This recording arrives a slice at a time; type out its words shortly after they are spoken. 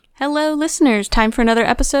Hello, listeners. Time for another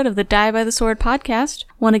episode of the Die by the Sword podcast.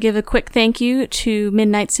 Want to give a quick thank you to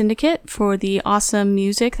Midnight Syndicate for the awesome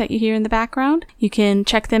music that you hear in the background. You can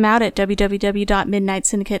check them out at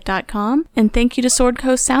www.midnightsyndicate.com. And thank you to Sword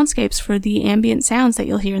Coast Soundscapes for the ambient sounds that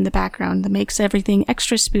you'll hear in the background that makes everything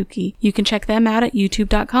extra spooky. You can check them out at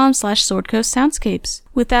youtube.com/swordcoastsoundscapes.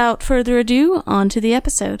 Without further ado, on to the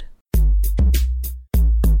episode.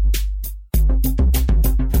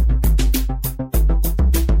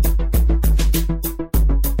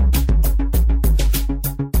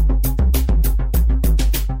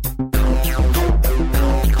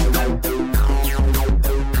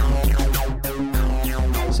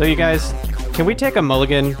 So you guys, can we take a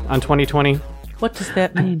mulligan on 2020? What does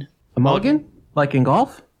that mean? A mulligan? Like in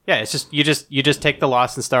golf? Yeah, it's just you just take the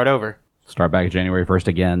loss and start over. Start back January 1st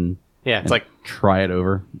again. Yeah, it's like try it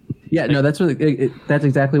over. Yeah, no, that's that's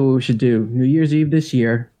exactly what we should do. New Year's Eve this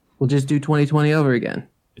year, we'll just do 2020 over again.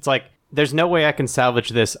 it's like there's no way I can salvage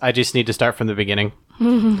this. I just need to start from the beginning.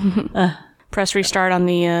 Press restart on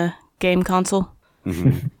the game console.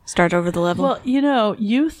 Start over the level. Well,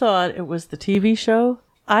 you thought it was the TV show.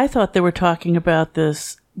 I thought they were talking about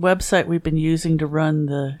this website we've been using to run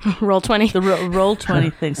the Roll20. the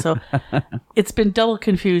Roll20 thing. So it's been double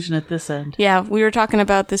confusion at this end. Yeah, we were talking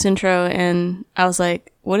about this intro, and I was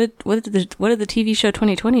like, "What did the TV show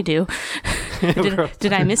 2020 do?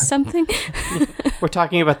 did I miss something?" We're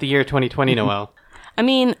talking about the year 2020, Noelle. I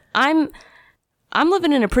mean, I'm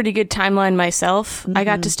living in a pretty good timeline myself. I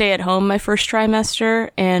got to stay at home my first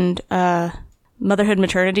trimester, and motherhood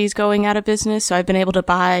maternity is going out of business, so I've been able to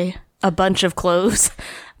buy a bunch of clothes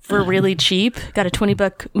for really cheap. Got a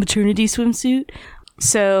 $20 maternity swimsuit.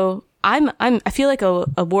 So I feel like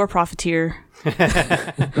a war profiteer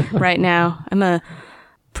right now. I'm a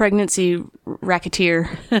pregnancy racketeer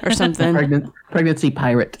or something. Pregnancy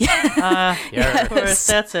pirate. Yeah. Of course,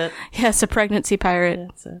 that's it. Yes, a pregnancy pirate.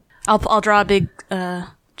 That's it. I'll draw a big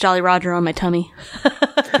Jolly Roger on my tummy,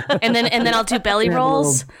 and then I'll do belly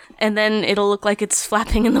rolls, and then it'll look like it's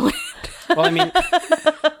flapping in the wind. Well, I mean, I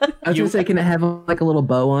was going to say, can it have like a little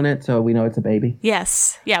bow on it so we know it's a baby?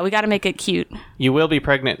 Yes, yeah, we got to make it cute. you will be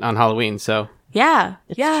pregnant on Halloween, so Yeah,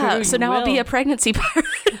 It's yeah. true, So you now I'll be will. a pregnancy pirate.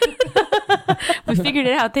 We figured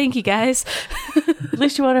it out. Thank you, guys. At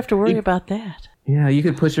least you won't have to worry about that. Yeah, you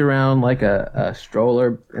could push around like a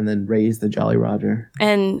stroller and then raise the Jolly Roger.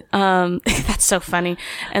 And that's so funny.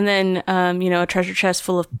 And then a treasure chest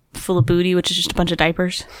full of booty, which is just a bunch of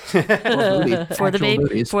diapers for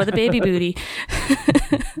the baby booty.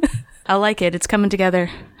 I like it. It's coming together.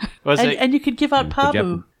 And you could give out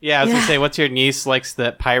Pabu. Yeah, I was gonna say, what's your niece likes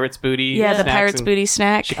the pirate's booty? Yeah, the snacks, pirate's and booty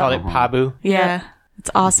snack. She called it Pabu. Yeah, it's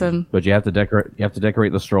awesome. But you have to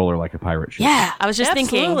decorate the stroller like a pirate should. Yeah, I was just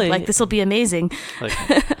Absolutely. thinking, like, this will be amazing. Like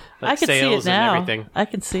I can see it sails and now. everything. I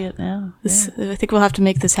can see it now. I think we'll have to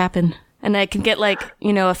make this happen. And I can get, like,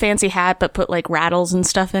 a fancy hat, but put, like, rattles and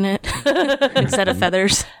stuff in it instead of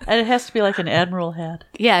feathers. And it has to be like an admiral hat.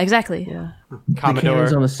 Yeah, exactly. Yeah. The cannons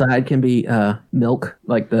Commodore. on the side can be milk,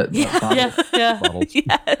 like the bottle. Yeah. Bottles.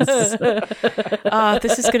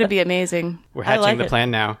 This is going to be amazing. We're hatching like the it.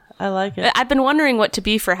 plan now. I like it. I've been wondering what to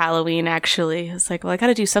be for Halloween, actually. It's like, well, I got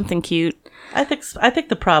to do something cute. I think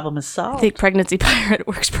the problem is I solved. think Pregnancy Pirate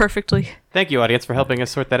works perfectly. Thank you, audience, for helping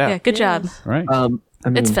us sort that out. Yeah, good job. All right. I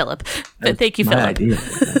mean, It's Philip. But thank you, my Philip.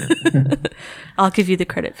 idea. I'll give you the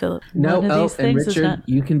credit, Philip. No, One of these and things is Richard, not-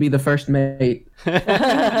 you can be the first mate. He'll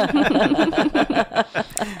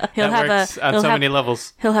That works on so many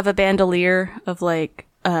levels. He'll have a bandolier of like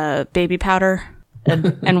baby powder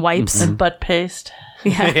and wipes. And butt paste,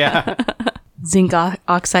 Yeah. Yeah. Zinc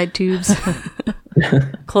oxide tubes.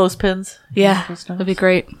 clothespins. Yeah. That'd be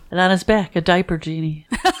great. And on his back, a diaper genie.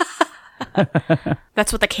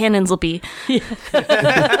 That's what the cannons will be.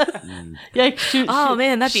 Yeah, Oh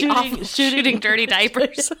man, that'd be shooting- awful. Shooting dirty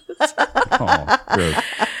diapers. Oh, gross.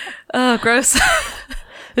 Oh, gross.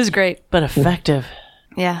 This is great. but effective.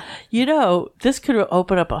 Yeah. This could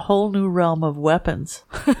open up a whole new realm of weapons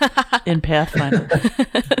in Pathfinder.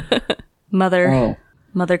 Mother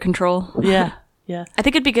control. Yeah. I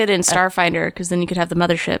think it'd be good in Starfinder because then you could have the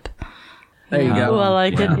mothership. There you Oh, go. I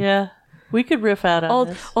like it. Yeah, we could riff out on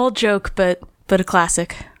this. Old joke, but a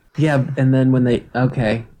classic. Yeah, and then when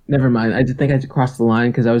okay, never mind. I just think I crossed the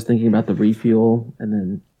line because I was thinking about the refuel and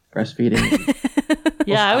then breastfeeding.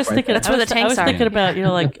 Yeah, I was right thinking. there. That's where the I tanks was are. thinking about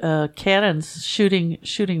like cannons shooting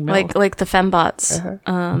milk. Like the fembots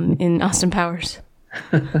in Austin Powers.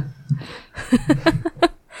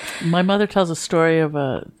 My mother tells a story of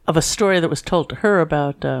a story that was told to her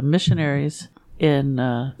about missionaries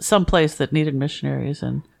in some place that needed missionaries,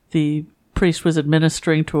 and the priest was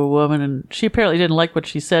administering to a woman, and she apparently didn't like what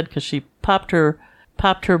she said because she popped her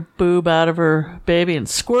boob out of her baby and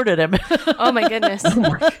squirted him. Oh my goodness.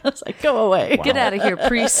 It's like, go away. Get out of here,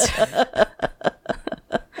 priest.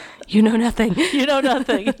 You know nothing. You know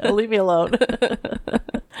nothing. Leave me alone.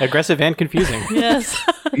 Aggressive and confusing. Yes.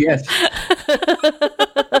 Yes.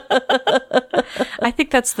 I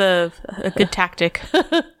think that's a good tactic.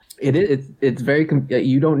 It is. It's very.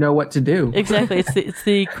 You don't know what to do. Exactly. It's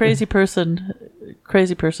the crazy person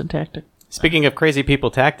tactic. Speaking of crazy people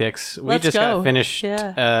tactics, we Let's just go. got finished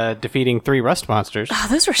Yeah. defeating 3 rust monsters. Oh,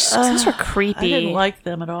 those were creepy. I didn't like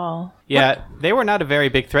them at all. Yeah, they were not a very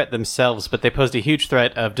big threat themselves, but they posed a huge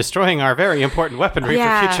threat of destroying our very important weaponry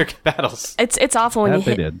Yeah. for future battles. It's awful when That you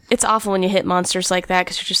they hit. did. It's awful when you hit monsters like that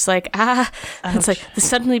because you're just like It's like this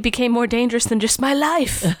suddenly became more dangerous than just my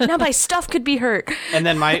life. Now my stuff could be hurt. And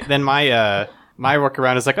then my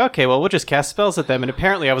workaround is like, okay, well, we'll just cast spells at them, and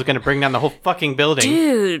apparently I was going to bring down the whole fucking building.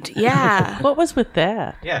 Dude, yeah. What was with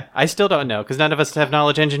that? Yeah, I still don't know, because none of us have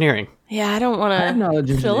knowledge engineering. Yeah, I don't want I have to. knowledge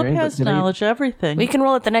Philip engineering, has but did I- knowledge everything. We can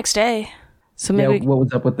roll it the next day. So Yeah, maybe what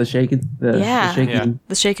was up with the shaking? The Yeah. shaking. Yeah.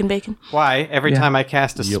 the shake and bacon. Why? Every Yeah. time I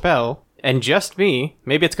cast a spell, and just me,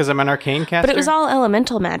 maybe it's because I'm an arcane caster. But it was all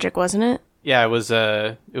elemental magic, wasn't it? Yeah, it was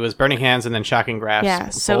Burning Hands and then Shocking Grasp. Yeah,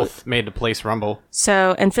 so- both made the place rumble.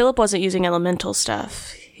 So, and Philip wasn't using elemental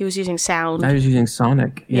stuff. He was using sound. I was using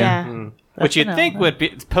Sonic. yeah. Which you'd an think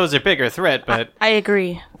would pose a bigger threat, but I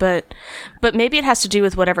agree, but maybe it has to do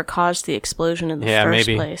with whatever caused the explosion in the Yeah, first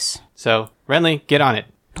maybe. place. so Renly, get on it.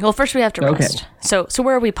 Well, first we have to Okay. rest. So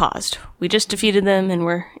where are we paused? We just defeated them, and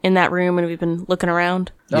we're in that room, and we've been looking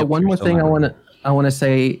around. One more still thing not I want to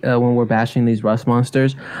say when we're bashing these rust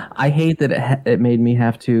monsters, I hate that it made me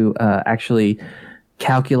have to actually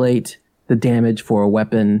calculate the damage for a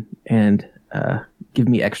weapon and give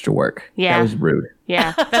me extra work. Yeah. That was rude.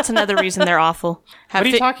 Yeah, that's another reason they're awful. What are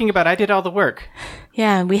you talking about? I did all the work.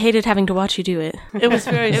 Yeah, we hated having to watch you do it. It was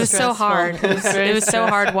very. It was so hard. It was so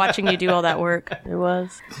hard watching you do all that work. It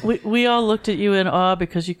was. We all looked at you in awe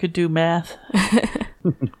because you could do math.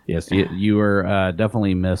 Yes, you were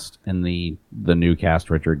definitely missed in the new cast,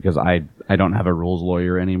 Richard, because I don't have a rules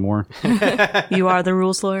lawyer anymore. You are the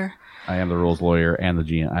rules lawyer. I am the rules lawyer and the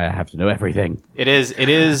GM. I have to know everything. It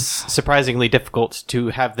is surprisingly difficult to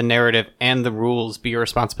have the narrative and the rules be your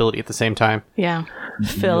responsibility at the same time. Yeah.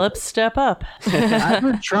 Philip, step up. I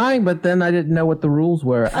was trying, but then I didn't know what the rules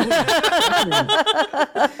were.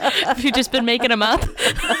 Have you just been making them up?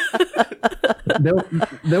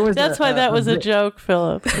 There was. That's why that was a joke,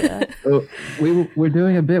 Philip. Yeah. We were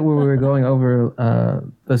doing a bit where we were going over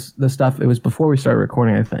the stuff. It was before we started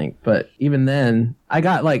recording, I think. But even then, I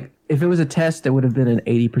got like, if it was a test, it would have been an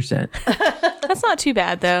 80%. That's not too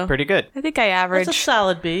bad, though. Pretty good. I think I That's a averaged.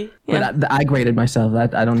 solid B. But I graded myself.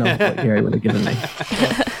 I don't know what Gary would have given me.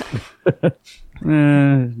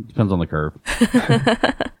 Depends on the curve. If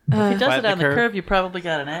he does Flatten it the on the curve. curve, you probably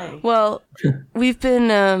got an A. Well, we've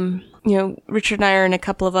been, Richard and I are in a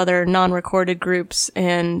couple of other non-recorded groups,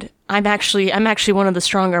 and I'm actually one of the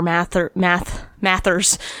stronger mathers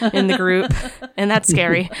in the group, and that's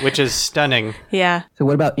scary. Which is stunning. Yeah. So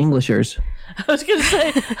what about Englishers? I was going to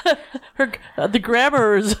say, the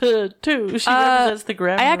grammars, too. She represents the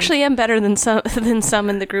grammar. I actually am better than some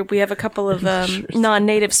in the group. We have a couple of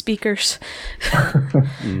non-native speakers,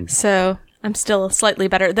 so I'm still slightly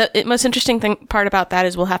better. The most interesting part about that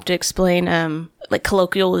is we'll have to explain like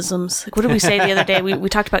colloquialisms. Like, what did we say the other day? We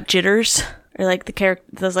talked about jitters, or like the character.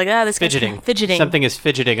 I was like, this guy's fidgeting. Something is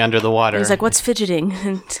fidgeting under the water. He's like, what's fidgeting?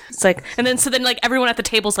 And it's like, and then like everyone at the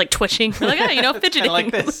table's like twitching. We're like, fidgeting. I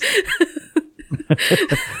like this.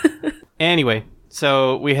 Anyway,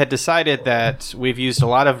 so we had decided that we've used a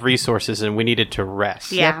lot of resources and we needed to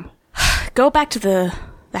rest. Yeah. Go back to the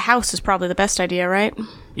house is probably the best idea, right?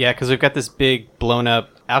 Yeah, because we've got this big blown up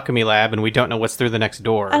alchemy lab and we don't know what's through the next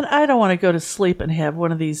door. And I don't want to go to sleep and have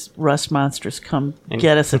one of these rust monsters come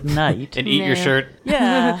get us at night. And eat your Nah. shirt.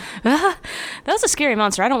 Yeah. That was a scary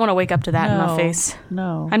monster. I don't want to wake up to that in my No. face.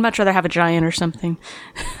 No. I'd much rather have a giant or something.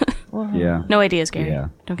 Yeah. No ideas, Gary. Yeah.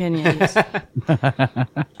 Don't get any ideas.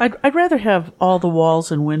 I'd rather have all the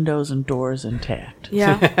walls and windows and doors intact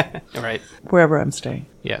Yeah. All right. wherever I'm staying.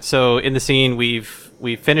 Yeah, so in the scene, we've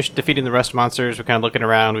finished defeating the rust monsters. We're kind of looking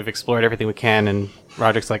around. We've explored everything we can, and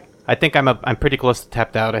Roderick's like, I think I'm pretty close to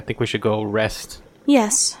tapped out. I think we should go rest.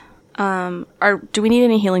 Yes. Do we need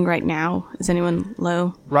any healing right now? Is anyone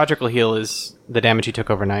low? Roderick will heal is the damage he took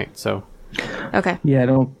overnight, so... Okay. Yeah, I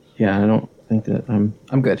don't think that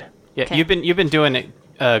I'm good. Yeah, Okay. you've been doing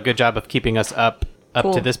a good job of keeping us up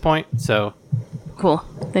Cool. to this point, so... Cool.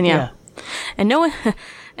 Then yeah. And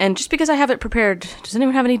And just because I have it prepared, does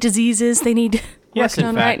anyone have any diseases they need Yes, working in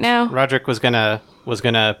on fact, right now? Roderick was gonna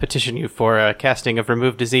petition you for a casting of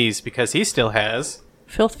Remove Disease because he still has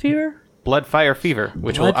Filth fever? Blood Fire Fever,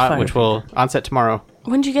 which Blood will onset tomorrow.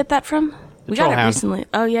 When did you get that from? We got it Trollhound. recently.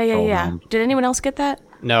 Oh, yeah. Trollhound. Did anyone else get that?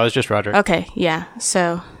 No, it was just Roderick. Okay, yeah.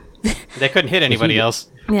 So, They couldn't hit anybody else.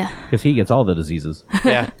 yeah. Because he gets all the diseases.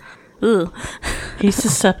 Yeah. Ugh. He's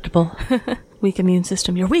susceptible. Weak immune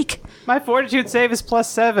system. You're weak. My fortitude save is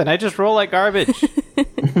 +7. I just roll like garbage.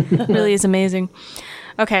 Really is amazing.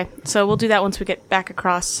 Okay, so we'll do that once we get back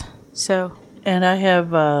across. So, And I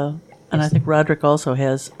have, and I think Roderick also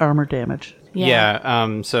has armor damage.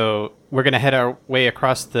 yeah. So we're gonna head our way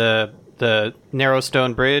across the narrow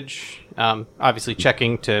stone bridge. Obviously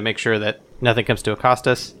checking to make sure that nothing comes to accost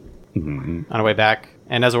us on our way back.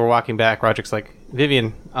 And as we're walking back, Roderick's like,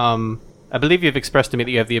 Vivian, I believe you've expressed to me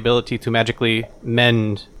that you have the ability to magically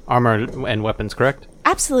mend armor and weapons, correct?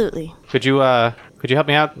 Absolutely. Could you help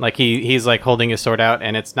me out? Like he's like holding his sword out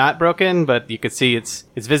and it's not broken, but you could see it's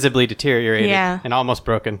visibly deteriorated Yeah. and almost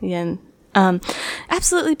broken. Yeah.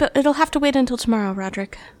 Absolutely, but it'll have to wait until tomorrow,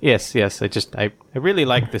 Roderick. Yes. I really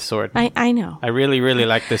like this sword. I know. I really, really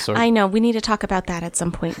like this sword. I know. We need to talk about that at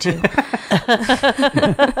some point, too.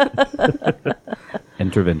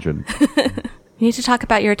 Intervention. We need to talk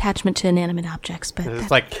about your attachment to inanimate objects, but It's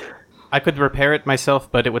like I could repair it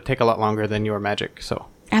myself, but it would take a lot longer than your magic. So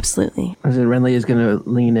absolutely. As in Renly is going to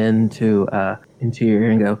lean into your ear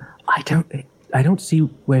and go, I don't see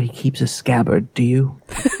where he keeps a scabbard, do you?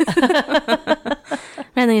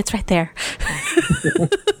 Randy, it's right there.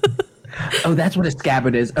 Oh, that's what a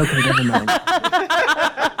scabbard is. Okay, never mind.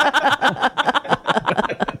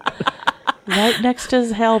 Right next to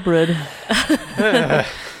his halberd.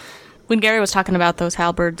 When Gary was talking about those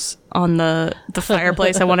halberds on the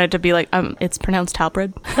fireplace, I wanted to be like, it's pronounced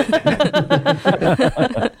halberd.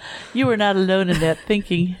 You were not alone in that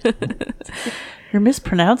thinking. You're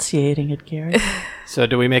mispronunciating it, Gary.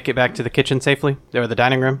 do we make it back to the kitchen safely? Or the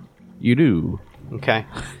dining room? You do. Okay.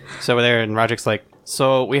 So we're there and Roderick's like,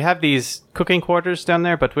 so we have these cooking quarters down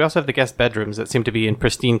there, but we also have the guest bedrooms that seem to be in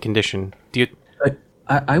pristine condition. Do you...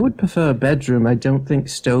 I would prefer a bedroom. I don't think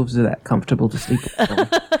stoves are that comfortable to sleep in.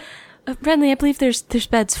 Renly, I believe there's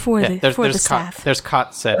beds for the staff. There's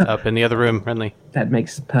cots set up in the other room, Renly. That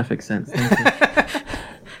makes perfect sense. Thank you.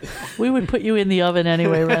 We would put you in the oven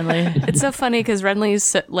anyway, Renly. It's so funny because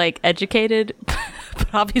Renly's like educated, but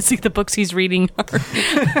obviously the books he's reading are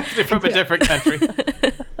They're from a different country.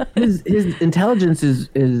 His intelligence is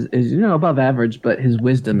above average, but his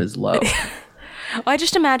wisdom is low. I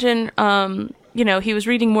just imagine, he was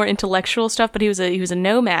reading more intellectual stuff, but he was a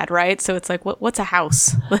nomad, right? So it's like, what's a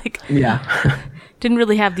house? Like, Yeah. didn't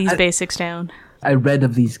really have these basics down. I read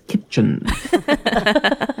of these kitchens.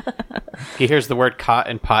 He hears the word cot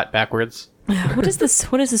and pot backwards. What is this?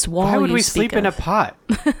 What is this wall? Why would you we speak sleep in a of? pot?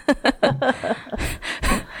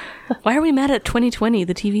 Why are we mad at 2020,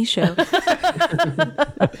 the TV show?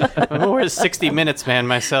 I'm over 60 Minutes man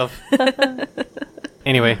myself.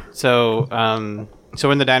 Anyway, so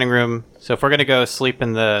we're in the dining room. So if we're gonna go sleep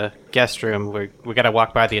in the guest room, we gotta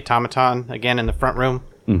walk by the automaton again in the front room.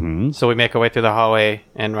 Mm-hmm. So we make our way through the hallway,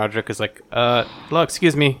 and Roderick is like, hello,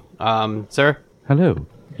 excuse me, sir? Hello.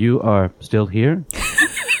 You are still here?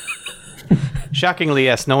 Shockingly,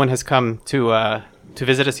 yes, no one has come to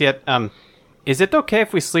visit us yet. Is it okay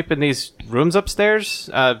if we sleep in these rooms upstairs?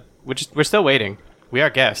 We're still waiting. We are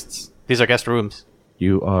guests. These are guest rooms.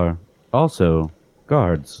 You are also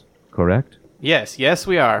guards, correct? Yes,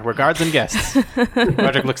 we are. We're guards and guests.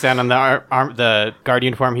 Roderick looks down on the guard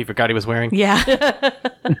uniform he forgot he was wearing. Yeah.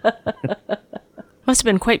 Must have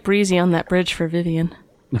been quite breezy on that bridge for Vivian.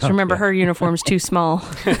 Just remember, her uniform's too small.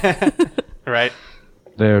 Right.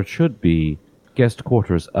 There should be guest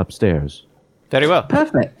quarters upstairs. Very well.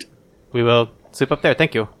 Perfect. We will sleep up there.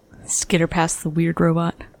 Thank you. Skitter past the weird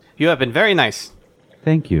robot. You have been very nice.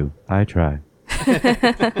 Thank you. I try.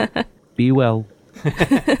 Be well.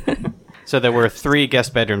 So there were 3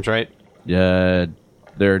 guest bedrooms, right? There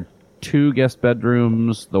are 2 guest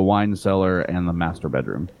bedrooms, the wine cellar, and the master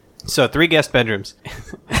bedroom. So 3 guest bedrooms.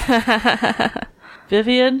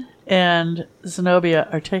 Vivian and Zenobia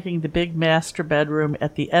are taking the big master bedroom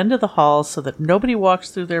at the end of the hall so that nobody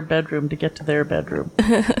walks through their bedroom to get to their bedroom.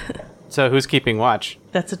 So who's keeping watch?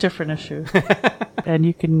 That's a different issue. And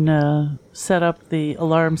you can set up the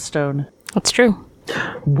alarm stone. That's true.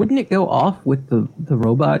 Wouldn't it go off with the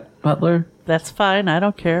robot butler? That's fine. I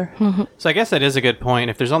don't care. So I guess that is a good point.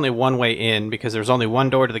 If there's only one way in, because there's only one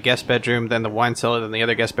door to the guest bedroom, then the wine cellar, then the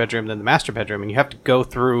other guest bedroom, then the master bedroom, and you have to go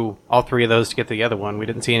through all three of those to get to the other one. We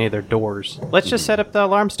didn't see any of their doors. Let's just set up the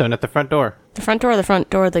alarm stone at the front door. The front door or the front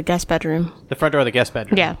door of the guest bedroom? The front door of the guest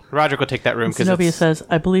bedroom. Yeah. Roderick will take that room because Zenobia says,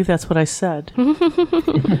 I believe that's what I said.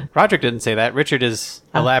 Roderick didn't say that. Richard is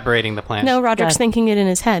elaborating the plan. No, Roderick's God. thinking it in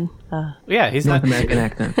his head. Yeah, he's North not. American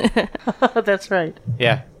accent. That's right.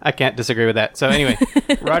 Yeah, I can't disagree with that. So anyway,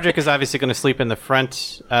 Roderick is obviously going to sleep in the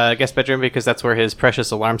front guest bedroom because that's where his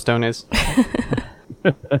precious alarm stone is.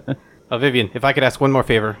 Oh, Vivian, if I could ask one more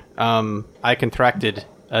favor. I contracted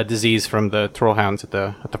a disease from the trollhounds at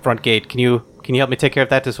the front gate. Can you help me take care of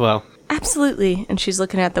that as well? Absolutely. And she's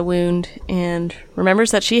looking at the wound and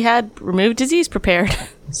remembers that she had removed disease prepared.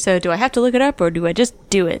 So do I have to look it up or do I just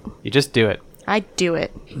do it? You just do it. I do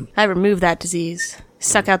it. I remove that disease.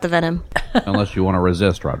 Suck out the venom. Unless you want to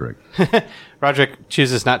resist, Roderick. Roderick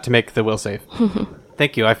chooses not to make the will save.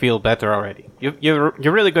 Thank you. I feel better already. You're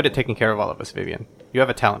really good at taking care of all of us, Vivian. You have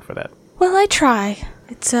a talent for that. Well, I try.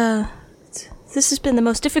 This has been the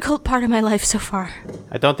most difficult part of my life so far.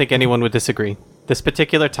 I don't think anyone would disagree. This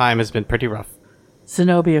particular time has been pretty rough.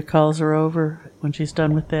 Zenobia calls her over when she's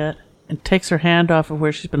done with that and takes her hand off of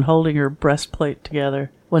where she's been holding her breastplate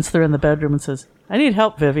together once they're in the bedroom and says, I need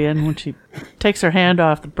help, Vivian. When she takes her hand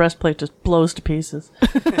off, the breastplate just blows to pieces.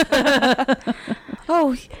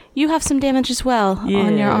 Oh, you have some damage as well on your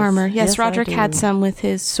Yes. armor. Yes, Yes, I Roderick had do. some with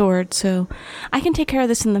his sword, so I can take care of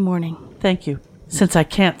this in the morning. Thank you. Since I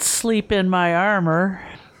can't sleep in my armor,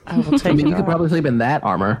 I will I take mean, it you could off. probably sleep in that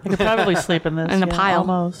armor. I could probably sleep in this. In a yeah, pile.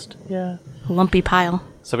 Almost, yeah. A lumpy pile.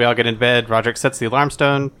 So we all get in bed. Roderick sets the alarm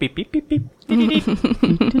stone. Beep, beep, beep, beep. Dee, dee,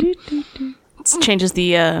 dee. It changes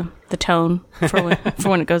the tone for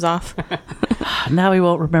when it goes off. Now he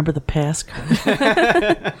won't remember the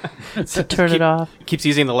passcode. So turn it off. Keeps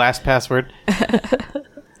using the last password.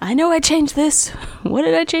 I know I changed this. What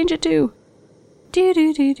did I change it to? Do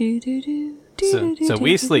do do do do do. So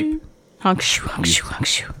we sleep. Honk shoo, honk shoo, honk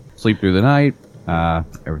shoo. Sleep through the night.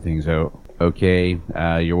 Everything's okay.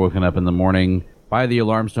 You're woken up in the morning by the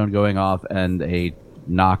alarm stone going off and a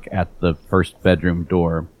knock at the first bedroom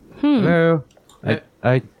door. Hello?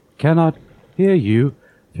 I cannot hear you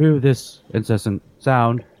through this incessant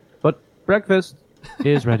sound, but breakfast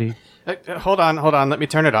is ready. Hold on. Let me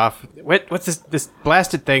turn it off. What's this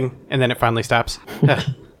blasted thing? And then it finally stops.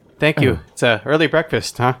 Thank you. It's early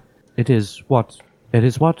breakfast, huh? It is what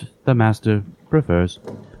the master prefers.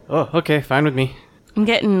 Oh, okay. Fine with me. I'm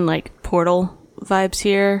getting like Portal vibes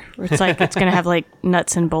here. Where it's like it's gonna have like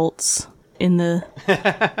nuts and bolts in the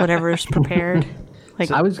whatever's prepared. Like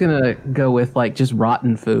I was gonna go with like just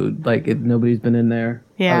rotten food. Like nobody's been in there.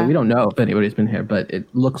 Yeah. I mean, we don't know if anybody's been here, but it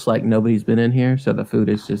looks like nobody's been in here, so the food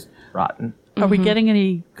is just rotten. Are we getting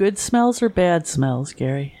any good smells or bad smells,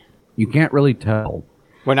 Gary? You can't really tell.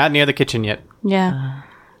 We're not near the kitchen yet. yeah.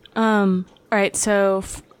 All right. So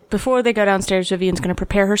before they go downstairs, Vivian's gonna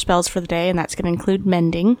prepare her spells for the day, and that's gonna include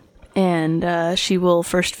mending. And she will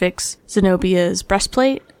first fix Zenobia's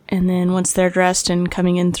breastplate, and then once they're dressed and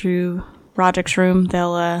coming in through Roderick's room,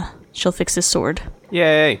 she'll fix his sword.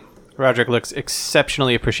 Yay. Roderick looks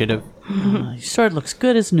exceptionally appreciative. Your sword looks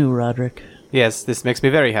good as new, Roderick. Yes, this makes me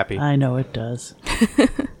very happy. I know it does.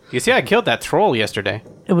 You see, I killed that troll yesterday.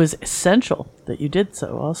 It was essential that you did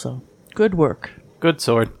so also. Good work. Good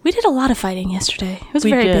sword. We did a lot of fighting yesterday. It was a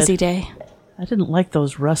We very did. busy day. I didn't like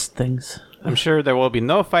those rust things. I'm sure there will be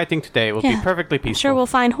no fighting today. It will be perfectly peaceful. Sure, we'll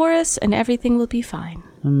find Horace, and everything will be fine.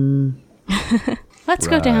 Let's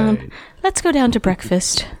go down. Right. Let's go down to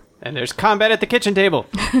breakfast. And there's combat at the kitchen table.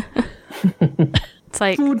 It's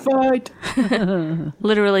like Food fight.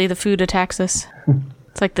 literally the food attacks us.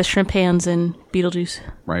 It's like the shrimp hands in Beetlejuice.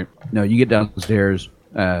 Right. No, you get downstairs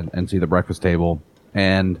and see the breakfast table,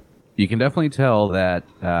 and you can definitely tell that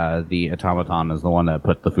the automaton is the one that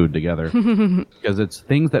put the food together, because it's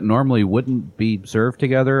things that normally wouldn't be served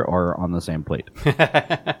together are on the same plate.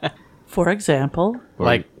 For example,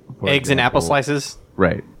 Like for eggs and apple example. slices.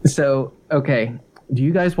 Right. So, okay. Do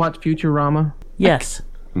you guys watch Futurama? yes,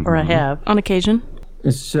 or I have. On occasion.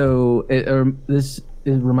 So, it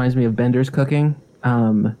reminds me of Bender's cooking,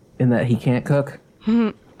 in that he can't cook.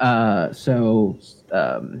 One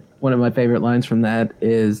of my favorite lines from that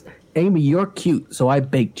is, Amy, you're cute, so I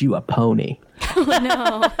baked you a pony.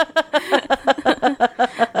 No.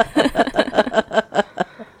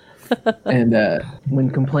 And when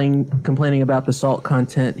complaining about the salt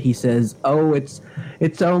content, he says, "Oh, it's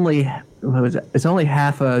only what was it? It's only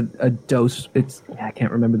half a dose. I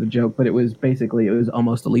can't remember the joke, but it was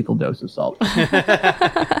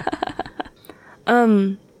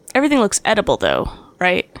Everything looks edible, though,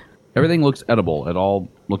 right? Everything looks edible. It all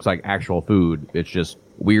looks like actual food. It's just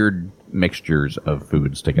weird mixtures of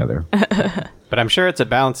foods together. But I'm sure it's a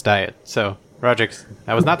balanced diet. So, Roderick,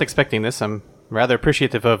 I was not expecting this. I'm rather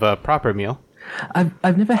appreciative of a proper meal.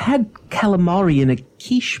 I've never had calamari in a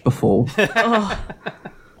quiche before.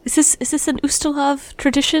 Is this an Ustalav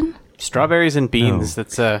tradition? Strawberries and beans.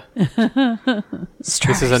 That's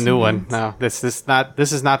this is a new one. No, this is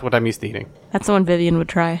not what I'm used to eating. That's the one Vivian would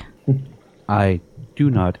try. I do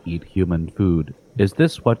not eat human food. Is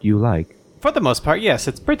this what you like? For the most part, yes.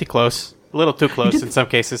 It's pretty close. A little too close in some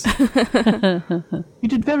cases. You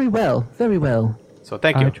did very well. Very well. So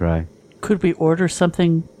thank you. I try. Could we order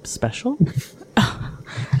something special?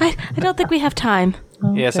 I don't think we have time.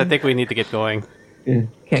 Yes, I Okay. think we need to get going. Yeah.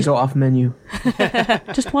 Can't go off menu.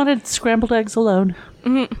 Just wanted scrambled eggs alone.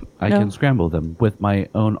 I No. can scramble them with my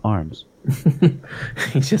own arms.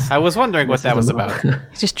 He's just I was wondering what that was about.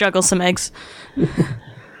 Just juggle some eggs.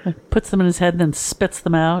 Puts them in his head and then spits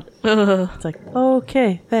them out. Ugh. It's like,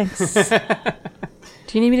 okay, thanks.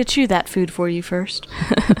 Do you need me to chew that food for you first?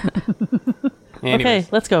 Anyways, Okay,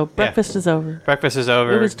 let's go. Breakfast is over. breakfast is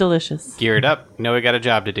over. It was delicious. Geared up. We know we got a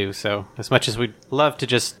job to do. So as much as we'd love to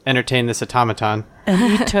just entertain this automaton, And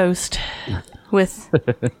eat toast. with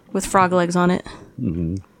frog legs on it.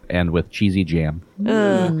 And with cheesy jam.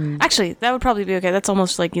 Actually, that would probably be okay. That's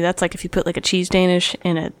almost like if you put like a cheese Danish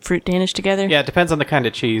and a fruit Danish together. yeah, it depends on the kind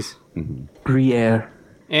of cheese. Gruyere.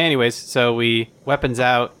 Anyways, so we weapons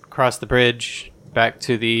out, cross the bridge, back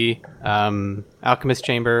to the alchemist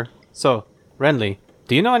chamber. So, Renly,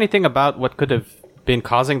 do you know anything about what could have been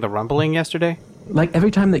causing the rumbling yesterday? Like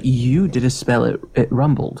every time that you did a spell, it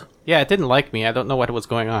rumbled. Yeah, it didn't like me. I don't know what was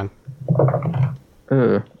going on.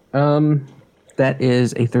 That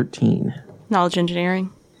is a 13. Knowledge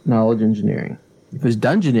engineering. Knowledge engineering. If it was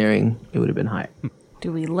dungeoneering, it would have been higher.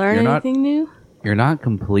 Do we learn You're not- anything new? You're not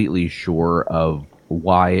completely sure of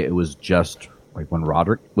why it was just like when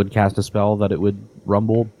Roderick would cast a spell that it would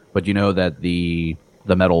rumble, but you know that the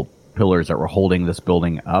metal pillars that were holding this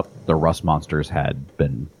building up, the rust monsters had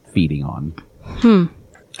been feeding on.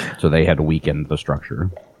 So they had weakened the structure.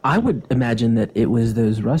 I would imagine that it was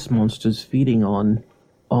those rust monsters feeding on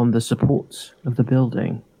the supports of the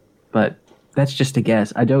building. But that's just a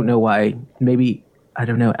guess. I don't know why. Maybe, I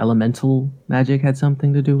don't know, elemental magic had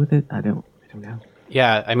something to do with it? I don't know.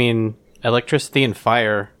 Yeah, I mean, electricity and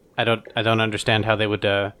fire. I don't understand how they would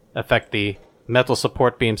affect the metal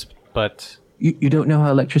support beams, but You don't know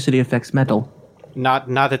how electricity affects metal?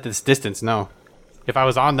 not at this distance. No. If I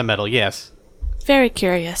was on the metal, yes. Very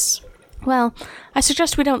curious. Well, I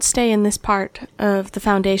suggest we don't stay in this part of the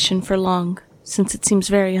Foundation for long, since it seems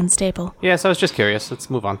very unstable. Yes, I was just curious. Let's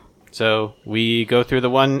move on. So we go through the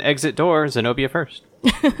one exit door, Zenobia first.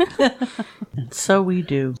 So we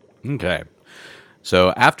do. Okay.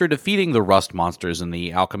 So, after defeating the rust monsters in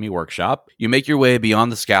the alchemy workshop, you make your way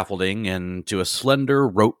beyond the scaffolding and to a slender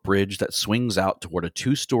rope bridge that swings out toward a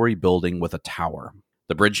 2-story building with a tower.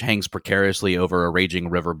 The bridge hangs precariously over a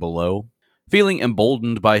raging river below. Feeling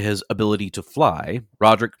emboldened by his ability to fly,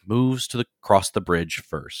 Roderick moves to cross the bridge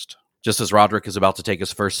first. Just as Roderick is about to take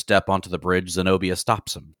his first step onto the bridge, Zenobia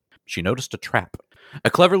stops him. She noticed a trap.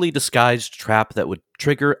 A cleverly disguised trap that would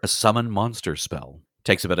trigger a summon monster spell.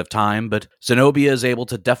 Takes a bit of time, but Zenobia is able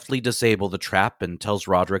to deftly disable the trap and tells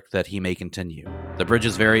Roderick that he may continue. The bridge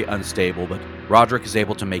is very unstable, but Roderick is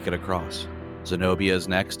able to make it across. Zenobia is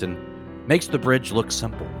next and makes the bridge look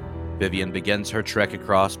simple. Vivian begins her trek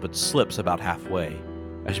across, but slips about halfway.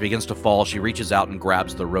 As she begins to fall, she reaches out and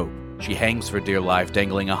grabs the rope. She hangs for dear life,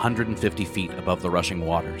 dangling 150 feet above the rushing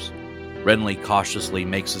waters. Renly cautiously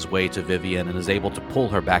makes his way to Vivian and is able to pull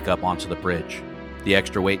her back up onto the bridge. The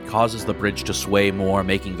extra weight causes the bridge to sway more,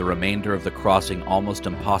 making the remainder of the crossing almost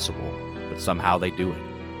impossible, but somehow they do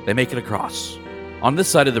it. They make it across. On this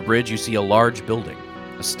side of the bridge, you see a large building.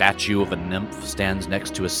 A statue of a nymph stands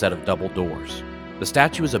next to a set of double doors. The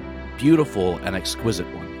statue is a beautiful and exquisite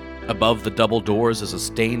one. Above the double doors is a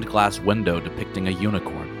stained glass window depicting a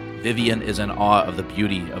unicorn. Vivian is in awe of the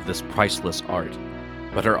beauty of this priceless art,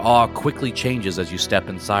 but her awe quickly changes as you step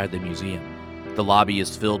inside the museum. The lobby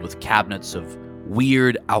is filled with cabinets of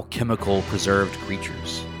weird, alchemical, preserved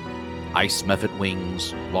creatures. Ice mephit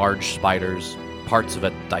wings, large spiders, parts of a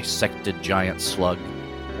dissected giant slug,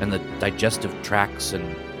 and the digestive tracts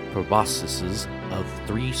and proboscises of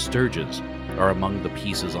 3 sturges are among the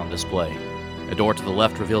pieces on display. A door to the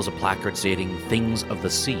left reveals a placard stating Things of the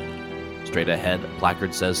Sea. Straight ahead, a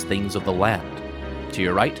placard says Things of the Land. To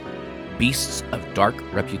your right, Beasts of Dark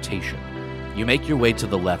Reputation. You make your way to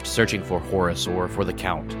the left, searching for Horace or for the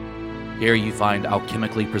Count. Here you find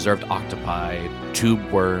alchemically preserved octopi,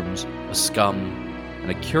 tube worms, a scum,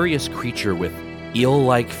 and a curious creature with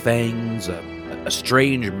eel-like fangs, a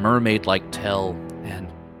strange mermaid-like tail, and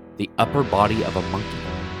the upper body of a monkey.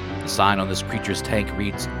 The sign on this creature's tank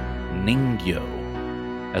reads, Ningyo.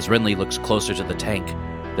 As Renly looks closer to the tank,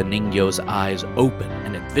 the Ningyo's eyes open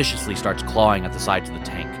and it viciously starts clawing at the sides of the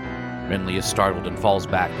tank. Renly is startled and falls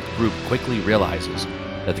back, but the group quickly realizes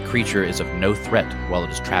that the creature is of no threat while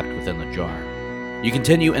it is trapped within the jar. You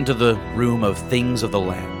continue into the room of Things of the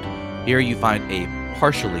Land. Here you find a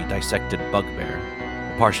partially dissected bugbear,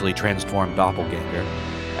 a partially transformed doppelganger,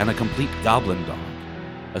 and a complete goblin dog.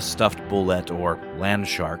 A stuffed bullet or land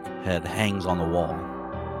shark head hangs on the wall.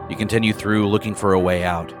 You continue through looking for a way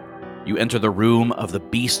out. You enter the room of the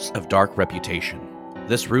Beasts of Dark Reputation.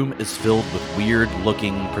 This room is filled with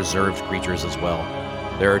weird-looking preserved creatures as well.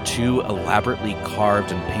 There are 2 elaborately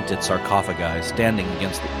carved and painted sarcophagi standing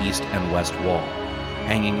against the east and west wall.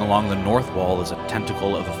 Hanging along the north wall is a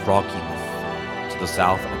tentacle of a froghemoth. To the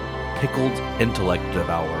south, a pickled intellect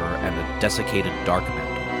devourer and a desiccated dark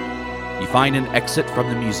mantle. You find an exit from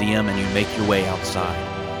the museum and you make your way outside.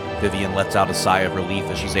 Vivian lets out a sigh of relief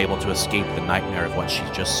as she's able to escape the nightmare of what she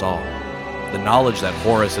just saw. The knowledge that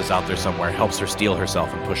Horus is out there somewhere helps her steel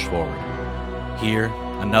herself and push forward. Here,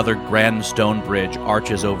 another grand stone bridge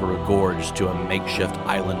arches over a gorge to a makeshift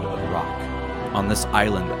island of rock. On this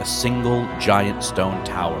island, a single giant stone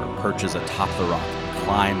tower perches atop the rock and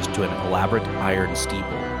climbs to an elaborate iron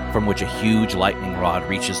steeple from which a huge lightning rod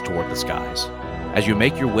reaches toward the skies. As you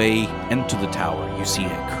make your way into the tower, you see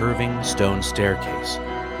a curving stone staircase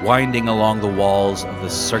winding along the walls of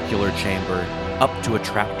this circular chamber up to a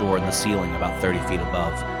trapdoor in the ceiling about 30 feet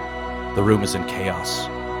above. The room is in chaos.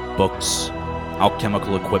 Books,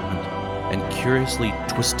 alchemical equipment, and curiously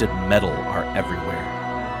twisted metal are everywhere.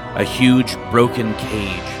 A huge broken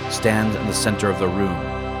cage stands in the center of the room,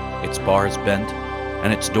 its bars bent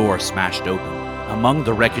and its door smashed open. Among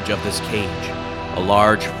the wreckage of this cage, a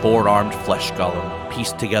large 4-armed flesh golem,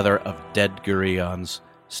 pieced together of dead Gurions,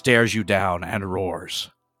 stares you down and roars.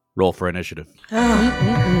 Roll for initiative.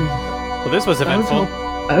 Well, this was eventful.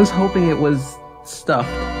 I was hoping it was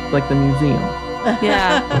stuffed, like the museum.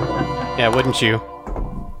 Yeah. Yeah, wouldn't you?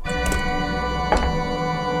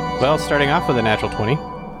 Well, starting off with a natural 20.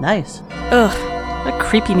 Nice. Ugh, what a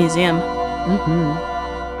creepy museum.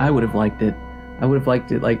 Mm-hmm. I would have liked it.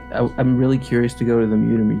 Like, I'm really curious to go to the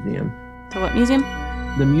Muter Museum. The what museum?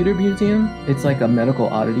 The Muter Museum? It's like a medical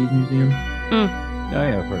oddities museum. Oh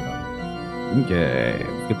yeah, I've heard about it. Okay,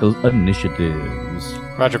 let's get those initiatives.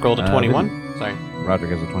 Roger rolled a 21. Sorry.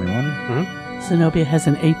 Roderick has a 21. Zenobia has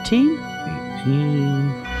an 18.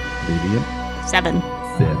 18. Vivian. 7. 7.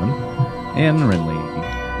 And Renly.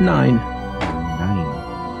 9.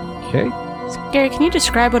 9. Okay. So, Gary, can you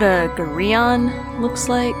describe what a Gurion looks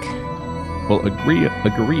like? Well, a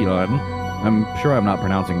Gurion, I'm sure I'm not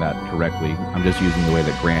pronouncing that correctly. I'm just using the way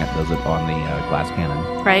that Grant does it on the glass cannon.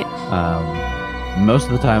 Right. Most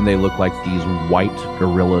of the time they look like these white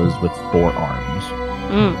gorillas with 4 arms.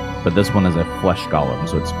 But this one is a flesh golem,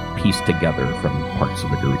 so it's pieced together from parts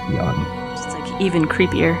of a Gurion. It's like even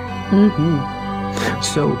creepier. Mm-hmm.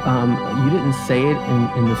 So, you didn't say it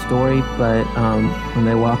in the story, but when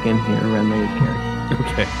they walk in here, Renly is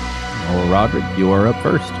Gary. Okay. Well, Roderick, you are up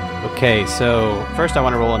first. Okay, so first I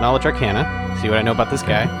want to roll a Knowledge Arcana, see what I know about this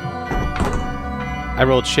guy. I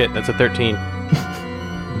rolled shit, that's a 13.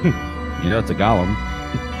 You know, it's a golem.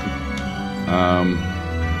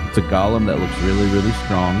 It's a golem that looks really, really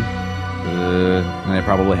strong. And it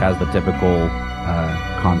probably has the typical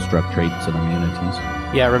construct traits and immunities.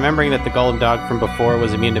 Yeah, remembering that the Golem Dog from before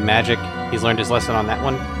was immune to magic, he's learned his lesson on that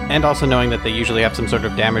one. And also knowing that they usually have some sort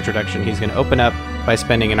of damage reduction, he's going to open up by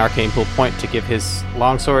spending an Arcane Pool point to give his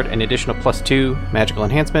longsword an additional +2 magical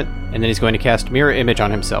enhancement, and then he's going to cast Mirror Image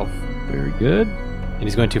on himself. Very good. And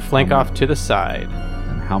he's going to flank off to the side.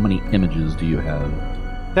 And how many images do you have?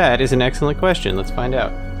 That is an excellent question. Let's find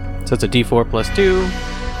out. So it's a d4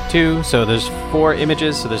 +2, 2. So there's 4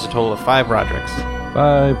 images, so there's a total of 5 Rodricks.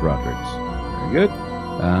 5 Rodricks. Very good.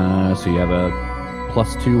 So you have a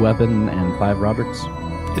 +2 weapon and 5 Rodricks?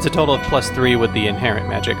 It's a total of +3 with the inherent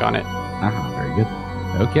magic on it. Very good.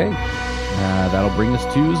 Okay. That'll bring us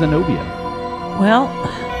to Zenobia. Well,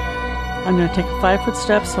 I'm going to take a 5-foot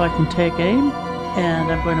step so I can take aim,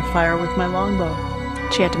 and I'm going to fire with my longbow.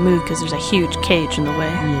 She had to move because there's a huge cage in the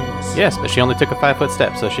way. Yes. Yes, but she only took a 5-foot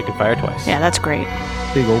step, so she can fire twice. Yeah, that's great.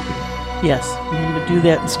 Big open. Yes, I'm going to do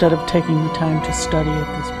that instead of taking the time to study at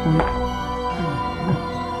this point.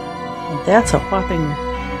 And that's a whopping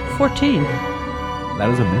 14. That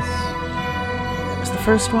is a miss. That was the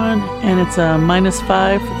first one, and it's a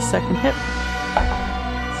 -5 for the second hit.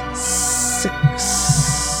 6.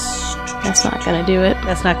 That's not gonna do it.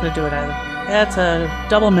 That's not going to do it either. That's a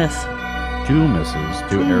double miss. 2 misses.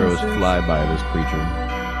 2 arrows fly by this creature.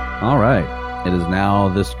 All right. It is now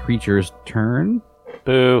this creature's turn.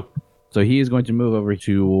 Boo. So he is going to move over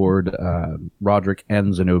toward Roderick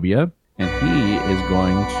and Zenobia, and he is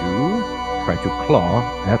going to try to claw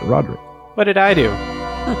at Roderick. What did I do?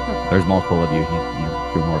 There's multiple of you.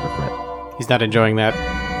 You're more of a threat. He's not enjoying that.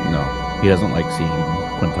 No, he doesn't like seeing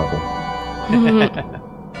quintuple.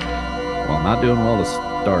 Well, not doing well to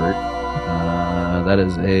start. That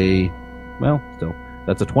is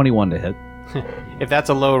that's a 21 to hit. If that's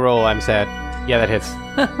a low roll, I'm sad. Yeah, that hits.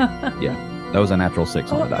 Yeah, that was a natural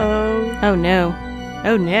 6 on the die. Oh no.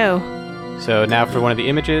 Oh no. So now for one of the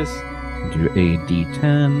images, Do a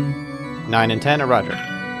D10. 9 and 10 are Roger.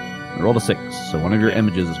 I rolled a 6, so one of your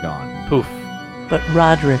images is gone. Poof. But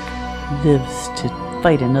Roderick lives to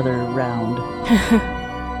fight another round.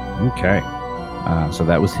 Okay. So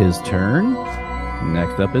that was his turn.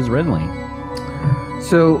 Next up is Renly.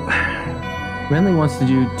 So, Renly wants to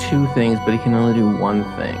do 2 things, but he can only do 1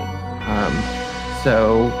 thing.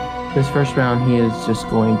 So, this first round, he is just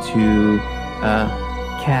going to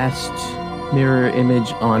cast Mirror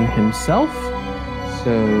Image on himself.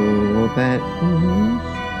 So, that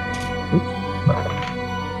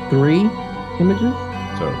is 3 images.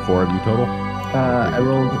 So 4 of you total. I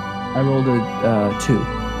rolled a 2.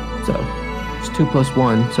 So, it's 2 plus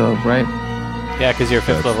 1, so, right? Yeah, because you're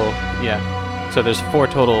 5th level. Yeah. So there's 4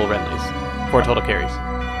 total Renleys. 4 total carries.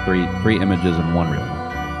 3 images and 1 real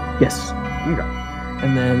one. Yes. Okay.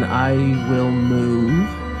 And then I will move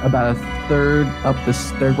about a third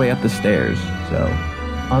way up the stairs. So,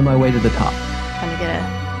 on my way to the top. Kind of get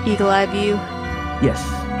a eagle eye view. Yes.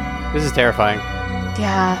 This is terrifying.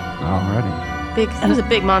 Yeah. Alrighty. Big. That was a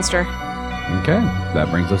big monster. Okay. That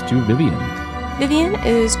brings us to Vivian. Vivian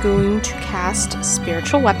is going to cast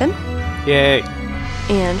Spiritual Weapon, Yay.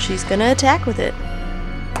 and she's gonna attack with it.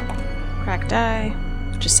 Crack die,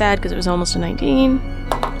 which is sad because it was almost a 19.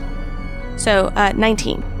 So,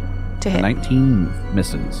 19 to hit. 19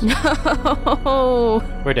 misses. No,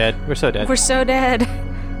 We're dead. We're so dead. we're so dead.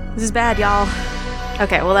 This is bad, y'all.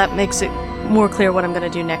 Okay, well that makes it more clear what I'm gonna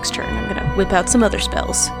do next turn. I'm gonna whip out some other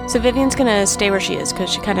spells. So Vivian's gonna stay where she is because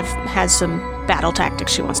she kind of has some battle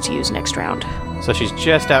tactics she wants to use next round. So she's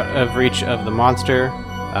just out of reach of the monster,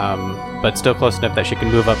 but still close enough that she can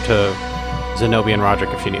move up to Zenobia and Roderick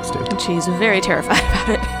if she needs to. And she's very terrified about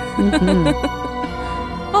it.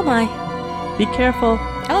 Oh my. Be careful.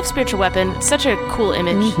 I love Spiritual Weapon. It's such a cool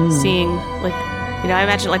image, seeing, like, I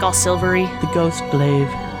imagine like all silvery. The ghost glaive.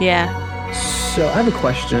 Yeah. So, I have a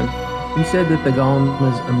question. You said that the golem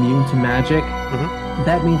was immune to magic. Mhm.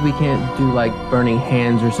 That means we can't do, like, burning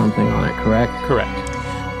hands or something on it, correct? Correct.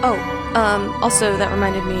 Oh, also that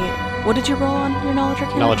reminded me, what did you roll on your Knowledge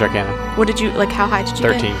Arcana? Knowledge Arcana. What did you, like, how high did you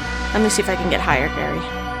 13. get? Let me see if I can get higher, Gary.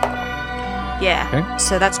 Yeah. Okay.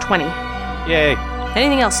 So that's 20. Yay.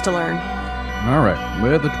 Anything else to learn? All right.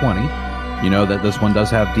 With a 20, you know that this one does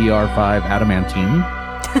have DR5 adamantine.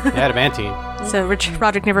 Adamantine. So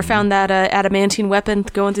Roderick never found that adamantine weapon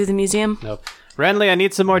going through the museum? Nope. Renly, I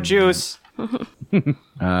need some more juice.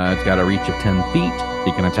 It's got a reach of 10 feet.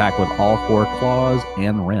 It can attack with all 4 claws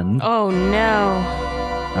and rend. Oh no.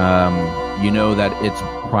 You know that it's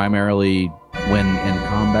primarily, when in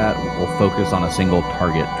combat, will focus on a single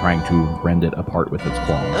target, trying to rend it apart with its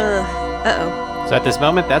claws. Uh-oh. So at this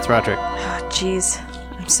moment, that's Roderick. Oh, jeez.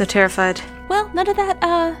 I'm so terrified. Well, none of that,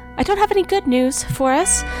 I don't have any good news for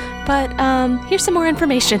us, but, here's some more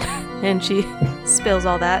information. And she spills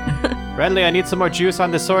all that. Renly, I need some more juice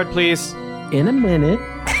on this sword, please. In a minute.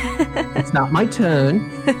 It's not my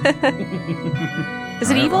turn. Is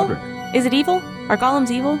it All right, evil? Roderick. Is it evil? Are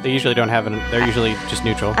golems evil? They usually don't have they're usually just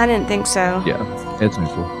neutral. I didn't think so. Yeah, it's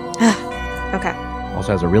neutral. Okay.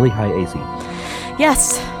 Also has a really high AC.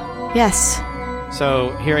 Yes. Yes.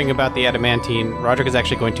 So, hearing about the adamantine, Roderick is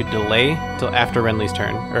actually going to delay till after Renly's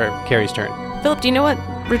turn, or Carrie's turn. Philip, do you know what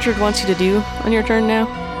Richard wants you to do on your turn now?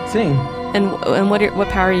 Sing. And what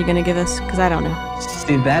power are you going to give us? Because I don't know.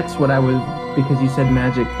 See, that's what I was... Because you said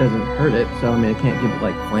magic doesn't hurt it, so, I mean, I can't give it,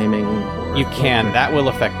 like, flaming or... You can. That will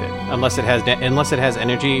affect it. Unless it has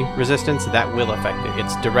energy resistance, that will affect it.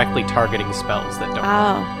 It's directly targeting spells that don't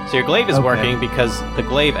Oh. work. So your glaive is Okay. working because the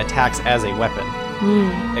glaive attacks as a weapon.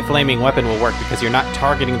 A flaming weapon will work because you're not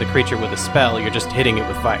targeting the creature with a spell, you're just hitting it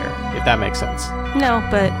with fire, if that makes sense. No,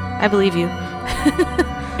 but I believe you.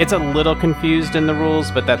 It's a little confused in the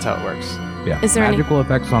rules, but that's how it works. Yeah. Is there any- Magical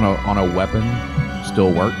effects on a weapon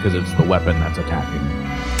still work because it's the weapon that's attacking.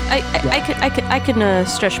 I can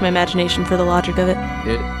stretch my imagination for the logic of it.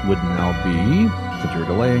 It would now be, since you're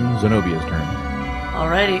delaying, Zenobia's turn.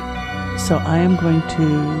 Alrighty. So I am going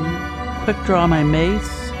to quick draw my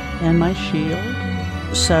mace and my shield.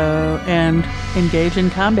 And engage in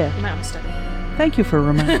combat. You might want to study. Thank you for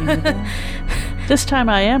reminding me of that. This time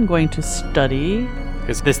I am going to study.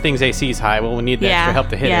 Because this thing's AC is high. Well, we need the extra help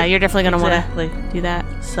to hit Yeah, it. you're definitely going to Exactly. want to do that.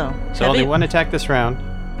 So Only one attack this round,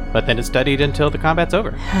 but then it's studied until the combat's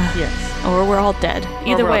over. yes. Or we're all dead.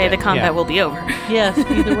 Either we're all way, dead, the combat yeah. will be over. Yes,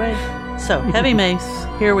 either way. So, heavy mace.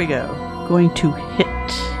 Here we go. Going to hit.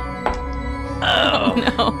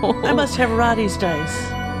 Oh, no. I must have Roddy's dice.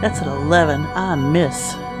 That's an 11. I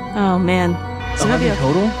miss. Oh, man. 11 Zenobia,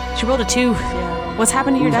 total? she rolled a 2. Yeah. What's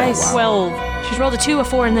happened to your dice? 12. She's rolled a 2, a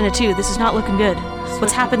 4, and then a 2. This is not looking good.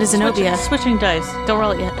 What's happened to Zenobia? Switching dice. Don't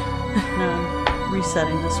roll it yet. No, I'm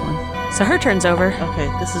resetting this one. So her turn's over. Okay,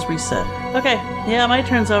 this is reset. Okay, yeah, my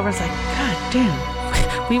turn's over. It's like, god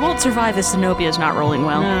damn. We won't survive if Zenobia's not rolling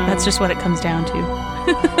well. No. That's just what it comes down to.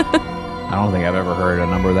 I don't think I've ever heard a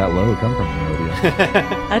number that low come from Zenobia.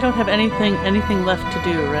 I don't have anything left to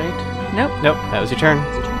do, right? Nope. Nope, that was your turn.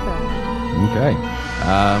 Okay.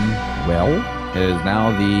 Well, it is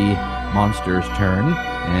now the monster's turn,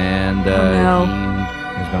 and no.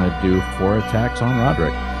 he is going to do 4 attacks on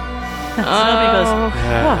Roderick. Zenobia goes, Uh,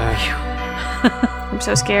 oh, I'm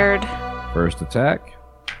so scared. First attack.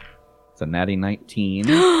 It's a natty 19.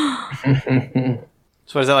 So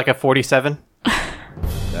what is that, like a 47?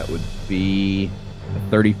 That would be a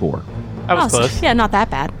 34. I was Oh, close. yeah, not that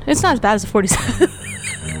bad. It's not as bad as a 47.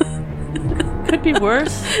 could be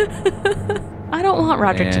worse. I don't want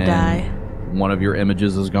Roderick to And die. One of your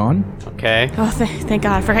images is gone. Okay. Oh, thank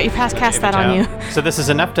God. I forgot you cast that on you. So this is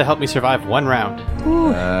enough to help me survive 1 round.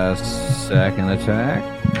 Second attack.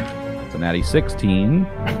 It's a natty 16.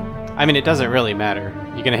 I mean, it doesn't really matter.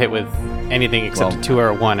 You're going to hit with anything except Well- a 2 or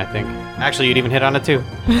a 1, I think. Actually, you'd even hit on a 2.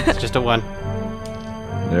 It's just a 1.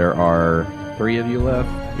 There are 3 of you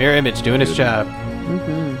left. Mirror image doing its job.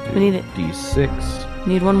 We need it. D6.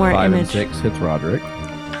 Need one more 5 image. and 6 hits Roderick.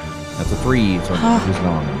 That's a 3, so he's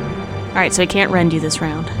gone. All right, so he can't rend you this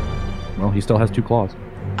round. Well, he still has 2 claws.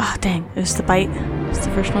 Ah, dang. It was the bite. It's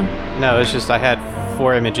the first one. No, it's just I had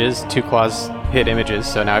 4 images, 2 claws hit images,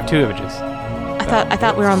 so now I have 2 images. I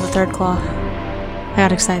thought we were on the third claw. I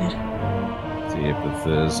got excited. Let's see if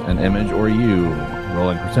this is an image or you.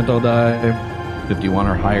 Rolling percentile die. 51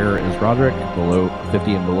 or higher is Roderick. Below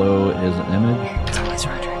 50 and below is an image. It's always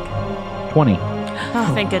Roderick. 20.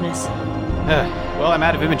 Oh, thank goodness. Well, I'm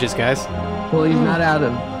out of images, guys. Well, he's not out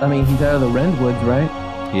of. I mean, he's out of the Rendwoods, right?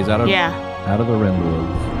 He's out of Yeah. the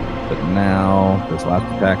Rendwoods. But now this last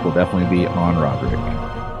attack will definitely be on Roderick.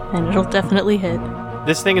 And it'll definitely hit.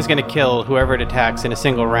 This thing is going to kill whoever it attacks in a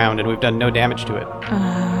single round, and we've done no damage to it.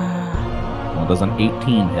 Well, does an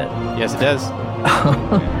 18 hit? Yes, it does.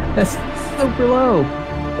 That's super low.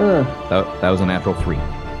 That was a natural 3.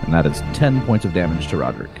 And that is 10 points of damage to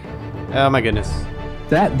Roderick. Oh my goodness.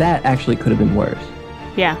 That actually could have been worse.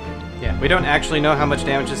 Yeah. Yeah, we don't actually know how much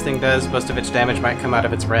damage this thing does. Most of its damage might come out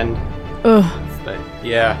of its rend. Ugh. But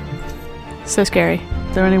yeah, So scary.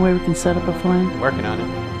 Is there any way we can set up a flank? working on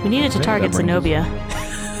it. We needed to Okay, target that brings us- Zenobia.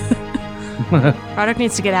 Roderick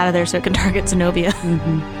needs to get out of there so it can target Zenobia.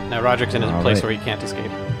 Now Roderick's in a All place right. where he can't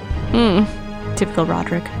escape. Typical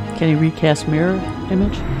Roderick. Can you recast mirror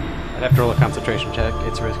image? I'd have to roll a concentration check.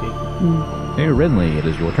 It's risky. Hey, Renly, it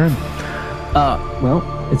is your turn. Well,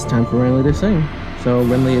 it's time for Renly to sing. So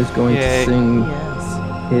Renly is going Yay. to sing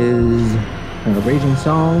Yes. his raging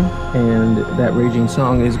song, and that raging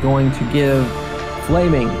song is going to give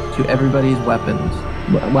flaming to everybody's weapons.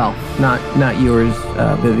 Well, not yours,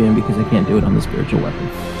 Vivian, because I can't do it on the spiritual weapon.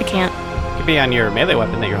 I can't. It could be on your melee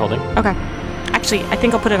weapon that you're holding. Okay. Actually, I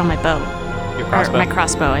think I'll put it on my bow. Your Or crossbow. my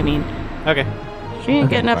crossbow, I mean. Okay. She ain't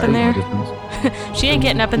getting up in there. Distance. She ain't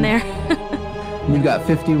getting up in there. You've got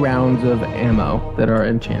 50 rounds of ammo that are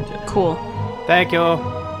enchanted. Cool. Thank you.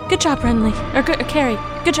 Good job, Renly. Or Carrie.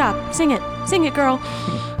 Good job. Sing it. Sing it, girl.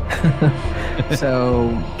 So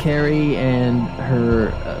Carrie and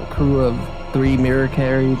her crew of 3 mirror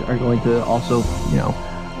carries are going to also,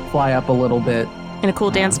 fly up a little bit. And a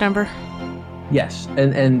cool dance number. Yes,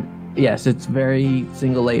 and yes, it's very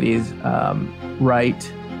single ladies,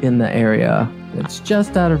 right in the area that's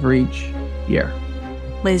just out of reach here,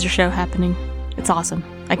 Laser show happening. It's awesome.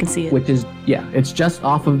 I can see it. which is it's just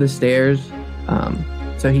off of the stairs.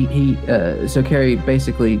 So Carrie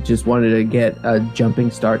basically just wanted to get a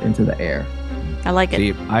jumping start into the air. I like it.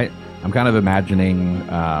 See, I'm kind of imagining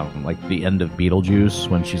like the end of Beetlejuice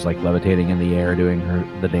when she's like levitating in the air doing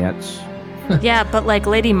the dance. Yeah, but like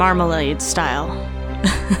Lady Marmalade style.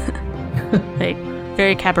 Like,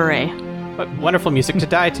 very cabaret. What wonderful music to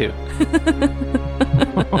die to.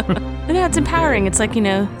 I know, it's empowering. It's like,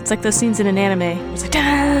 it's like those scenes in an anime. It's like,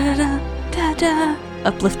 da-da-da-da-da,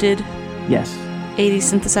 uplifted Yes.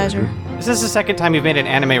 80s synthesizer. This is the second time you've made an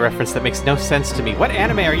anime reference that makes no sense to me. What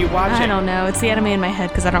anime are you watching? I don't know. It's the anime in my head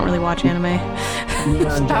because I don't really watch anime.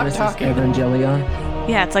 Neon Stop Genesis talking. Evangelion.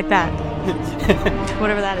 Yeah, it's like that.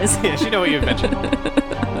 Whatever that is. Yes, you know what you've mentioned.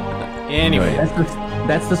 Anyway,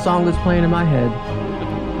 That's the song that's playing in my head.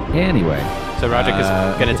 Anyway. so Roderick is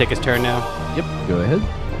going to take his turn now. Yep. Go ahead.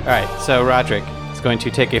 All right, so Roderick is going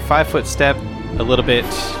to take a 5-foot step a little bit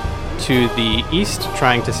to the east,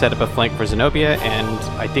 trying to set up a flank for Zenobia, and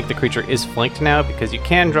I think the creature is flanked now because you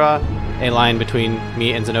can draw a line between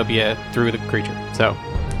me and Zenobia through the creature. So,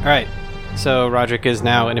 all right, so Roderick is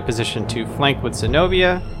now in a position to flank with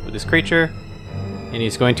Zenobia, with his creature, and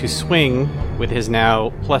he's going to swing with his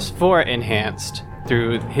now +4 enhanced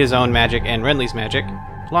through his own magic and Renly's magic,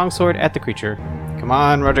 longsword at the creature. Come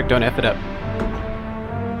on, Roderick, don't F it up.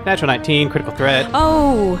 Natural 19, critical threat.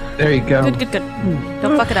 Oh, There you go. good.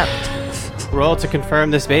 Don't fuck it up. Roll to confirm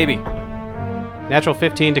this baby. Natural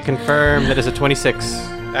 15 to confirm. That is a 26.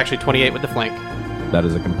 Actually, 28 with the flank. That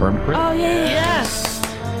is a confirmed crit. Oh, yeah. Yes.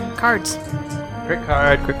 Cards. Crit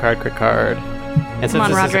card. And since on, this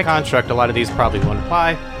is a Roderick. construct, a lot of these probably won't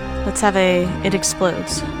apply. Let's have it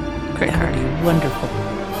explodes. Crit card. Wonderful.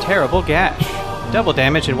 Terrible gash. Double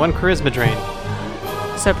damage and 1 charisma drain.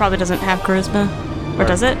 So it probably doesn't have charisma. Or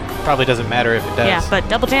does it? Probably doesn't matter if it does. Yeah, but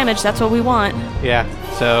double damage, that's what we want. Yeah,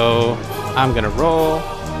 so I'm gonna roll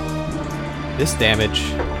this damage.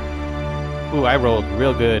 Ooh, I rolled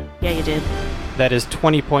real good. Yeah, you did. That is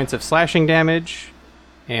 20 points of slashing damage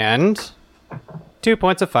and 2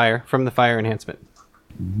 points of fire from the fire enhancement.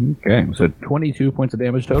 Okay, so 22 points of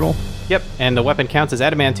damage total. Yep, and the weapon counts as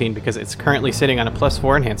adamantine because it's currently sitting on a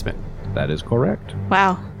 +4 enhancement. That is correct.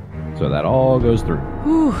 Wow. So that all goes through.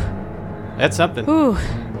 Ooh. That's something. Ooh.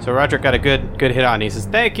 So Roderick got a good hit on. He says,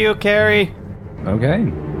 "Thank you, Carrie." Okay,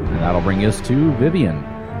 and that'll bring us to Vivian.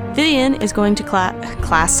 Vivian is going to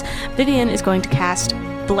Vivian is going to cast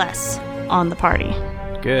Bless on the party.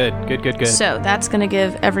 Good. So that's going to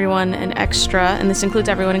give everyone an extra, and this includes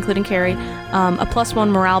everyone, including Carrie, a +1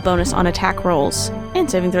 morale bonus on attack rolls and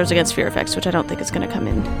saving throws against fear effects, which I don't think is going to come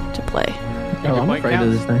into play. Oh, I'm point afraid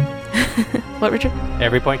of this thing. What, Richard?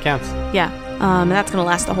 Every point counts. Yeah, and that's going to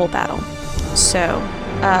last the whole battle. So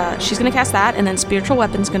she's going to cast that, and then Spiritual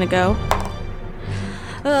Weapon's going to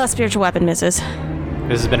go. Spiritual Weapon misses.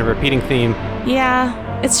 This has been a repeating theme.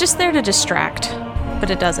 Yeah, it's just there to distract,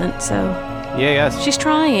 but it doesn't, so Yes. she's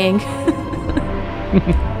trying.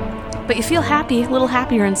 But you feel happy, a little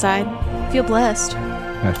happier inside. Feel blessed.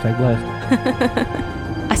 Hashtag blessed.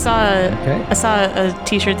 I saw Okay. a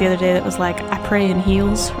t-shirt the other day that was like, I pray in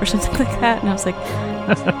heels or something like that, and I was like,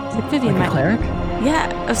 Vivian Like a might. cleric?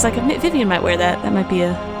 Yeah, I was like, Vivian might wear that. That might be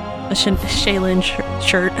a Shaylin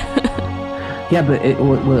shirt. Yeah, but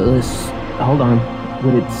hold on.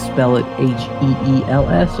 Would it spell it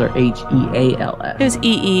Heels or Heals? It was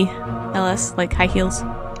EELS, like high heels.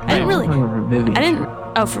 I didn't really. I didn't.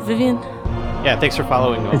 Oh, for Vivian? Yeah, thanks for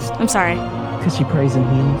following. Noel. I'm sorry. Because she prays in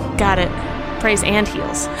heels. Got it. Praise and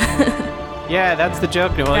heels. Yeah, that's the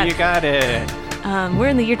joke, Noel. Got You it. got it. We're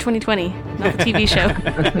in the year 2020, not the TV show.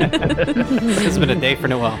 This has been a day for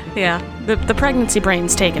Noel. Yeah, the pregnancy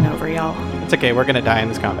brain's taken over, y'all. It's okay. We're gonna die in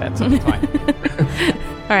this combat, so it's fine.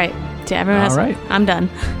 All right, to everyone else, All right. I'm done.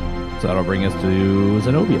 So that'll bring us to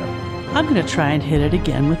Zenobia. I'm going to try and hit it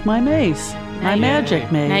again with my mace. My magic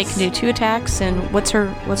mace. Now you can do 2 attacks, and what's her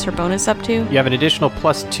bonus up to? You have an additional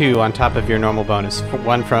 +2 on top of your normal bonus.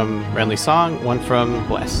 One from Renly's Song, one from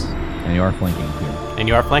Bless. And you are flanking too. And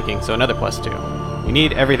you are flanking, so another +2. We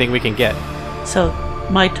need everything we can get. So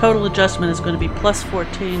my total adjustment is going to be plus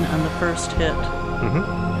 14 on the first hit,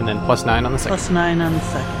 And then +9 on the second. plus 9 on the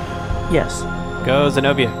second. Yes. Go,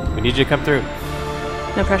 Zenobia. We need you to come through.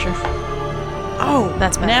 No pressure. Oh,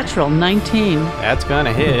 that's bad. Natural 19. That's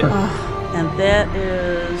gonna hit. And that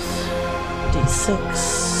is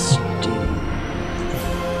D6, D8.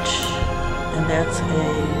 And that's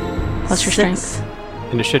a Plus your 6, strength.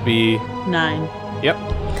 And it should be... 9. Yep.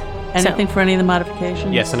 Anything for any of the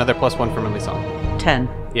modifications? Yes, another +1 from Renly's Song. 10.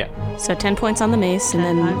 Yeah. So 10 points on the mace, and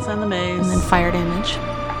 10 then points on the mace. and then fire damage.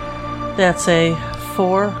 That's a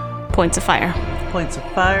 4 Points of fire. points of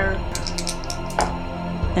fire.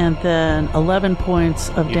 And then 11 points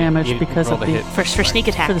of You- damage you because rolled of a the hit. For sneak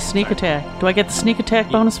attack. for the sneak attack. Do I get the sneak attack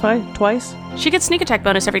bonus twice? She gets sneak attack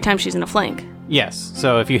bonus every time she's in a flank. Yes.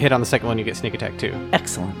 So if you hit on the second one, you get sneak attack too.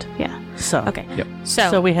 Excellent. Yeah. So Okay. Yep.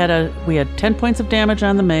 So we had 10 points of damage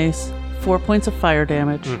on the mace, 4 points of fire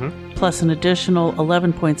damage, plus an additional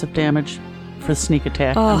 11 points of damage for sneak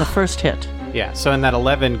attack on the first hit. Yeah, so and that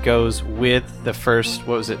 11 goes with the first,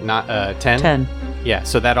 what was it, not 10? 10. Yeah,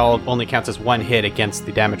 so that all only counts as one hit against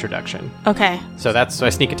the damage reduction. Okay. So that's why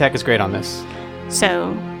sneak attack is great on this.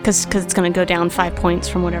 So, because it's going to go down 5 points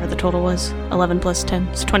from whatever the total was. 11 plus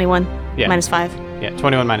 10. So 21 Yeah. minus 5. Yeah,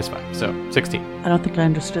 21 minus 5, so 16. I don't think I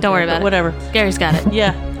understood Don't that, worry but about it. whatever. Gary's got it.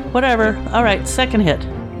 Yeah, whatever. All right, second hit.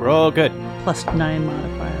 Roll good. Plus 9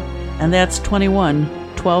 modifier. And that's 21.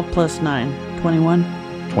 12 plus 9. 21.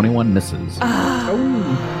 21 misses.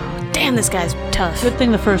 Damn, this guy's tough. Good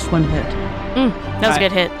thing the first one hit. That was a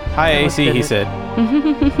good hit. High was AC, good. he said.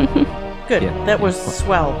 Good. Yeah. That was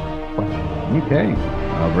swell. Okay.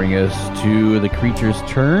 I'll bring us to the creature's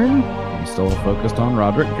turn. He's still focused on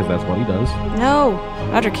Roderick because that's what he does. No.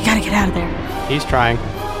 Roderick, you got to get out of there. He's trying.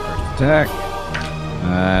 First attack.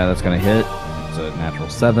 That's going to hit. It's a natural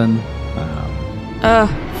 7.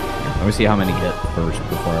 Let me see how many hit first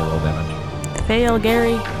before I roll damage. Fail,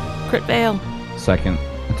 Gary. Crit fail. Second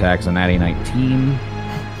attack's a natty 19.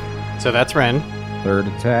 So that's Ren. Third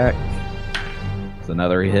attack. It's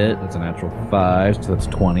another hit. It's a natural 5, so that's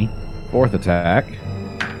 20. Fourth attack.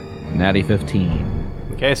 Natty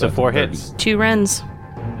 15. Okay, so That's 4 30. hits. 2 Rens.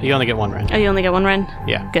 You only get 1 Ren. Oh, you only get 1 Ren?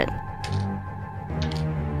 Yeah. Good.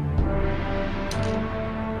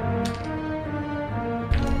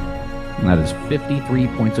 And that is 53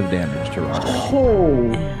 points of damage to Roderick.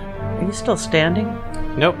 Are you still standing?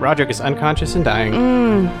 Nope, Roderick is unconscious and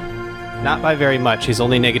dying. Not by very much. He's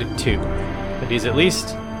only -2. But he's at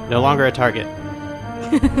least no longer a target.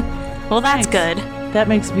 Well, that's good. That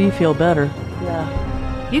makes me feel better.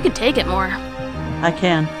 Yeah, You could take it more. I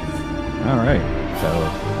can. All right. So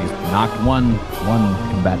he's knocked one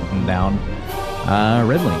combatant down.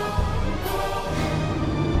 Ridley.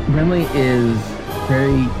 Renly is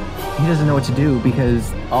very. He doesn't know what to do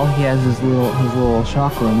because all he has is his little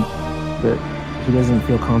chakram, but he doesn't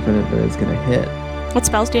feel confident that it's gonna hit. What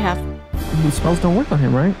spells do you have? The spells don't work on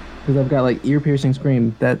him, right? Because I've got like ear-piercing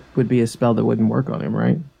scream. That would be a spell that wouldn't work on him,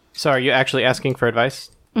 right? So are you actually asking for advice?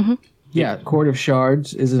 Yeah, Court of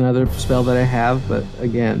Shards is another spell that I have, but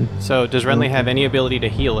again, So does Renly have any ability to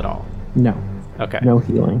heal at all? no, Okay. no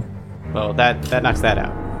healing. Well, that knocks that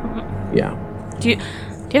out. Yeah, Do you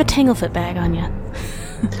have a Tanglefoot bag on you?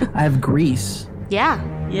 I have grease. Yeah.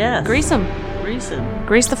 Yes. Grease them. Reason.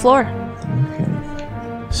 Grease the floor. Okay.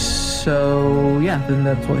 So yeah, then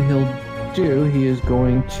that's what he'll do. He's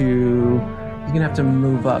gonna have to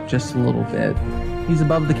move up just a little bit. He's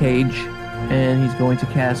above the cage, and he's going to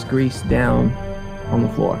cast grease down on the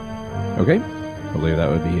floor. Okay. I believe that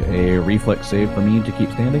would be a reflex save for me to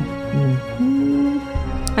keep standing.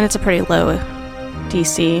 And it's a pretty low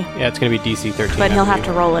DC. Yeah, it's going to be DC 13. But I he'll have to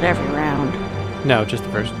believe. roll it every round. No, just the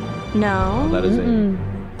first. No. That is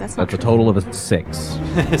That's not that's a total of a 6.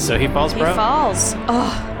 So he falls, He bro. falls.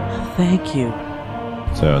 Oh, Thank you.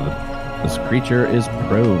 So this creature is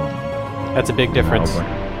prone. That's a big difference.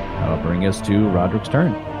 That'll bring us to Roderick's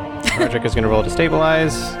turn. Roderick is going to roll to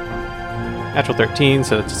stabilize. Natural 13,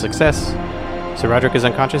 so it's a success. So Roderick is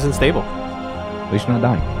unconscious and stable. At least you're not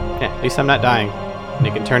dying. Yeah, at least I'm not dying. And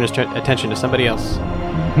he can turn his attention to somebody else.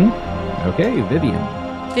 Okay, Vivian.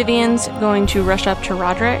 Vivian's going to rush up to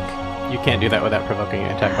Roderick. You can't do that without provoking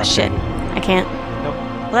an attack. Shit. I can't. Nope.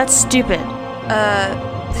 Well, that's stupid.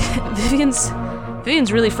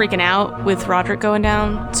 Vivian's really freaking out with Roderick going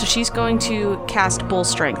down, so she's going to cast Bull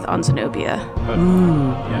Strength on Zenobia.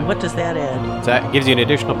 Yeah. What does that add? So that gives you an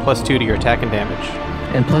additional +2 to your attack and damage.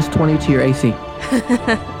 And plus 20 to your AC.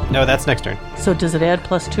 No, that's next turn. So does it add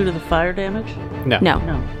 +2 to the fire damage? No. No,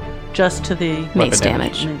 No. Just to the mace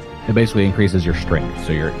damage. damage. It basically increases your strength,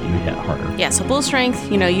 so you hit harder. Yeah, so Bull Strength,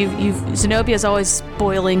 you've Zenobia's always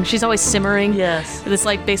boiling. She's always simmering. Yes. This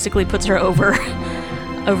basically puts her over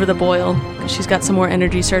the boil. She's got some more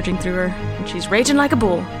energy surging through her, and she's raging like a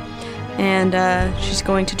bull. And she's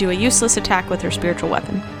going to do a useless attack with her spiritual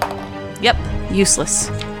weapon. Yep, useless.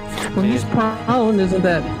 When he's prone, doesn't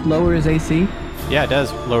that lower his AC? Yeah, it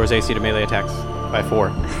does. Lowers AC to melee attacks by 4.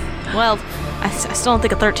 Well, I still don't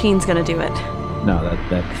think a 13's gonna do it. No,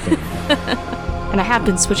 that's And I have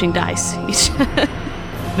been switching dice.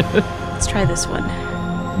 Let's try this one.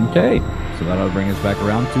 okay. So that'll bring us back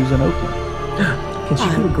around to Zenobia. Can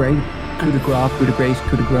she coup de grace, coup de grace, coup de grace,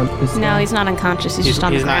 coup de grump? This No, guy? he's not unconscious. He's just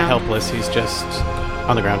on the He's not ground. helpless. He's just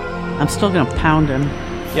on the ground. I'm still going to pound him.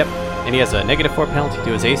 Yep. And he has a -4 penalty to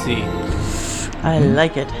his AC. I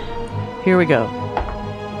like it. Here we go.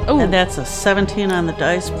 Ooh. And that's a 17 on the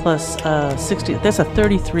dice plus 60. That's a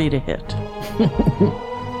 33 to hit.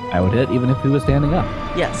 I would hit even if he was standing up.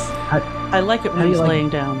 Yes. How- I like it how when do he's you like- laying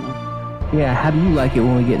down, though. Yeah, how do you like it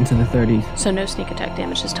when we get into the 30s? So no sneak attack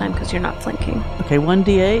damage this time because you're not flanking. Okay,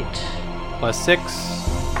 1d8. Plus 6.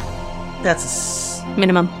 That's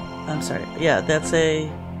Minimum. I'm sorry. Yeah, that's a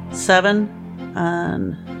 7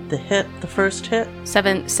 on the hit, the first hit.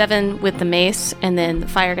 7 with the mace, and then the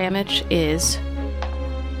fire damage is...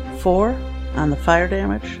 4 on the fire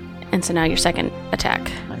damage. And so now your second attack.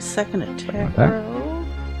 My second attack Attack. roll.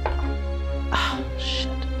 Oh, shit.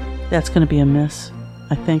 That's going to be a miss,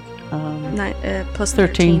 I think. Plus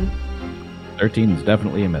 13. 13 is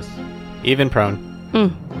definitely a miss. Even prone.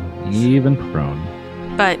 Even prone.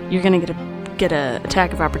 But you're gonna get a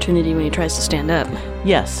attack of opportunity when he tries to stand up.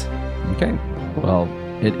 Yes. Okay. Well,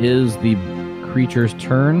 it is the creature's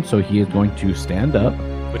turn, so he is going to stand up.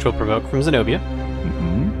 Which will provoke from Zenobia.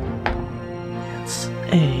 It's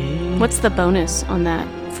a... What's the bonus on that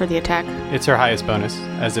for the attack? It's her highest bonus,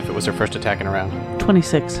 as if it was her first attack in a round.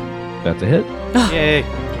 26. That's a hit. Yay.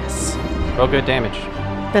 Yes. Roll good damage.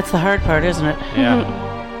 That's the hard part, isn't it?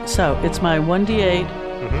 Yeah. So, it's my 1d8.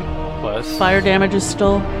 Plus. Fire damage is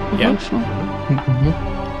still Yeah. functional.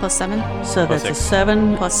 Plus 7? So Plus that's 6. a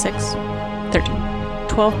 7, Plus 6? 13.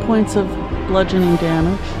 12 points of bludgeoning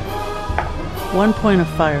damage, 1 point of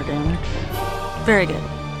fire damage. Very good.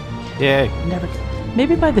 Yay. Never.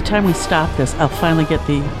 Maybe by the time we stop this, I'll finally get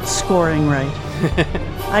the scoring right.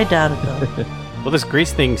 I doubt it though. Well, this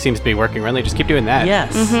grease thing seems to be working. Renly, just keep doing that.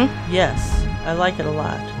 Yes. Yes. I like it a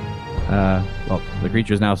lot. Well, the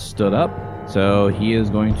creature's now stood up, so he is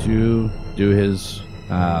going to do his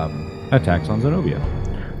attacks on Zenobia.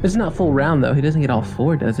 It's not full round, though. He doesn't get all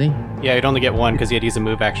 4, does he? Yeah, you'd only get 1 because he had to use a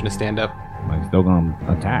move action to stand up. Like, still going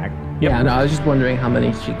to attack. Yeah, no, I was just wondering how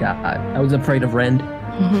many she got. I was afraid of Rend.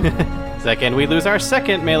 Second, we lose our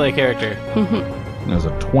second melee character. There's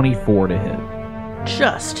a 24 to hit.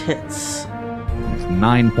 Just hits. It's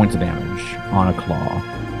 9 points of damage on a claw.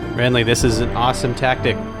 Renly, this is an awesome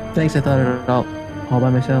tactic. Thanks, I thought it out all by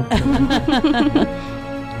myself.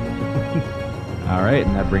 All right,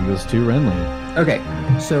 and that brings us to Renly. Okay,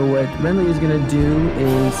 so what Renly is going to do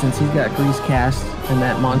is, since he's got Grease Cast and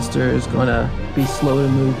that monster is going to be slow to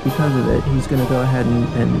move because of it, he's going to go ahead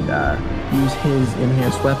and use his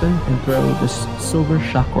enhanced weapon and throw the Silver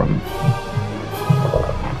Chakram.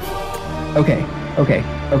 Okay,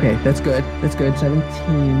 that's good. 17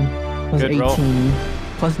 plus Good 18 roll.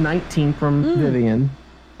 plus 19 from Vivian,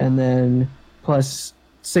 and then plus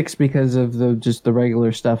 6 because of the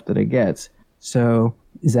regular stuff that it gets. So,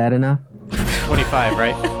 is that enough? 25,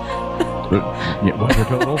 right? Yeah, what's your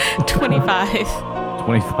total? 25.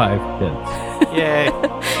 25 hits. Yay.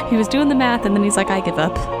 He was doing the math, and then he's like, I give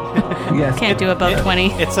up. Yes. Can't do above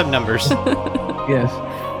 20. It's some numbers. Yes.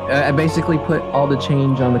 I basically put all the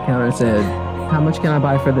change on the counter and said, how much can I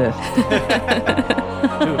buy for this?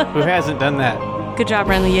 Who hasn't done that? Good job,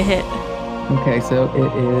 Renly. You hit. Okay, so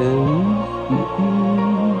it is...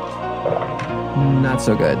 not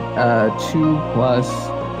so good. 2 plus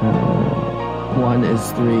 1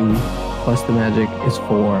 is 3, plus the magic is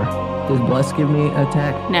 4. Does Bless give me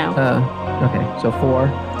attack? No. Okay, so 4.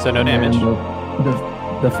 So no And damage.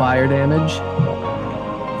 The fire damage,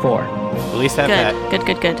 4. At least have that.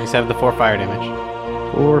 Good. At least have the 4 fire damage.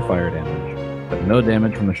 4 fire damage, but no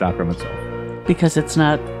damage from the chakram itself. Because it's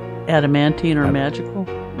not adamantine or magical.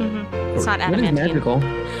 It's not What is adamantine. magical?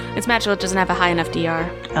 It's magical. It doesn't have a high enough DR.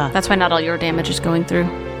 Ah. That's why not all your damage is going through.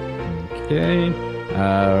 Okay.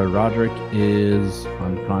 Roderick is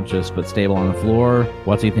unconscious but stable on the floor.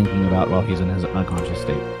 What's he thinking about while he's in his unconscious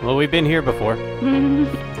state? Well, we've been here before.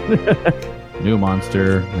 New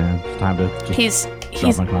monster. Yeah, it's time to just He's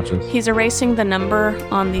drop unconscious. he's erasing the number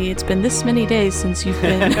on the. It's been this many days since you've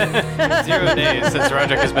been. 0 days since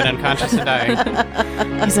Roderick has been unconscious and dying.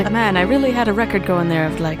 He's like, man, I really had a record going there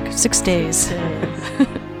of like 6 days.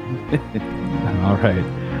 All right.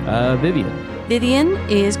 Vivian. Vivian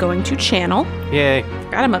is going to channel. Yay.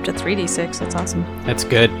 Got him up to 3d6. That's awesome. That's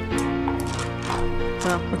good.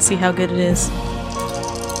 Well, let's see how good it is.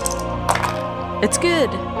 It's good.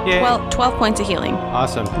 Yay. Well, 12 points of healing.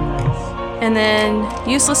 Awesome. And then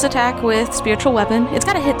useless attack with spiritual weapon. It's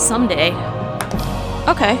got to hit someday.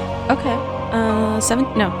 Okay. 7.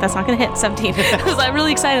 No, that's not gonna hit. 17. I was like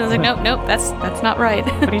really excited. I was like, nope, that's not right.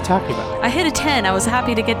 What are you talking about? I hit a 10. I was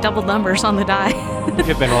happy to get double numbers on the die.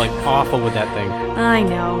 You've been rolling awful with that thing. I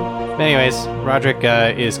know. But anyways, Roderick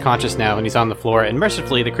is conscious now and he's on the floor, and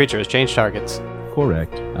mercifully the creature has changed targets.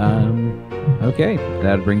 Correct. Okay.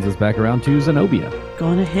 That brings us back around to Zenobia.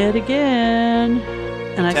 Going ahead again.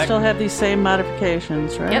 And I Attack. still have these same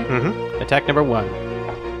modifications, right? Yep. Mm-hmm. Attack number 1.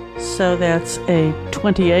 So that's a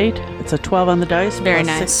 28. It's a 12 on the dice. Very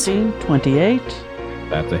plus nice. 16, 28.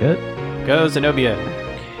 That's a hit. Go, Zenobia.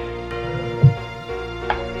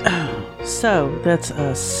 So that's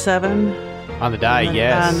a 7 On the die,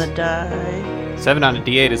 yes. on the die 7 on a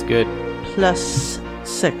D8 is good. plus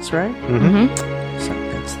 6, right? Mm-hmm. So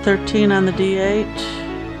that's 13 on the D8.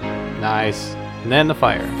 Nice. And then the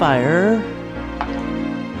fire. Fire.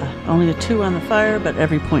 Only a 2 on the fire, but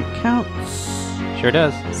every point counts. Sure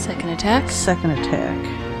does. Second attack. Second attack.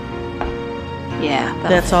 Yeah.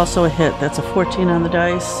 That's also a hit. That's a 14 on the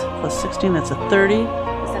dice plus 16. That's a 30.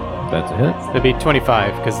 That's a hit. It'd be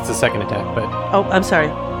 25 because it's a second attack, but Oh, I'm sorry.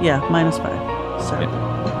 Yeah, minus 5. Sorry.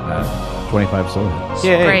 25 still hits.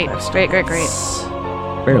 yay. Great. Great.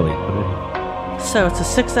 Barely. But So it's a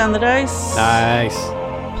 6 on the dice. Nice.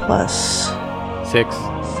 Plus 6.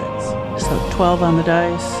 6. So 12 on the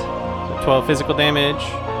dice. So 12 physical damage,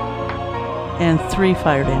 And 3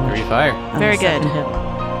 fire damage. 3 fire. on the Very good. second hit.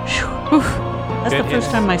 Whew. That's Good the first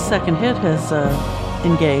hits. time my second hit has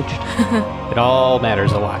engaged. It all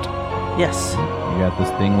matters a lot. Yes. you got this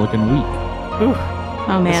thing looking weak. Whew.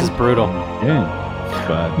 Oh This man. is brutal. Yeah.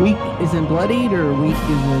 But Weak is in bloodied or weak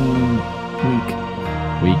is in weak?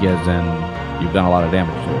 weak as in you've done a lot of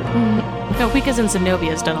damage to it. No, weak as in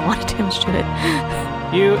Zenobia's done a lot of damage to it.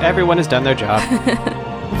 Everyone has done their job.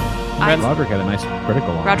 Roderick had a nice critical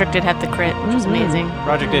on it. Roderick did have the crit, which was amazing.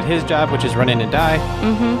 Roger did his job, which is run in and die.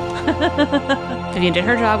 Mm-hmm. Vivian did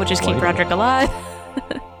her job, which is keep Like- Roderick alive.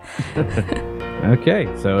 Okay,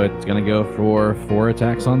 so it's going to go for 4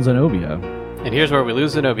 attacks on Zenobia. And here's where we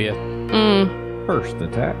lose Zenobia. First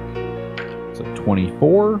attack. So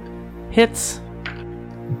 24. Hits.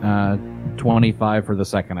 25 for the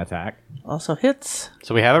second attack. Also hits.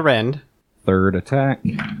 So we have a rend. Third attack.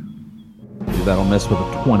 That'll miss with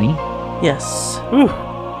a 20. Yes.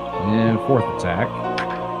 And fourth attack.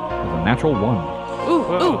 With a natural 1.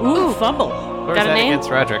 Ooh, fumble. Or Got is a that name? against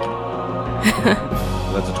Roderick?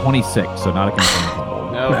 So that's a 26, so not a confirmed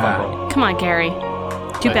fumble. No fumble. Come on, Gary. Do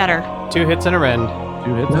Right. better. 2 hits and a rend.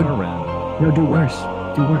 2 hits and a rend. No, do worse.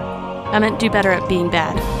 Do worse. I meant do better at being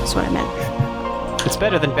bad. That's what I meant. It's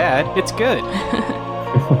better than bad. It's good.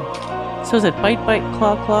 So is it bite,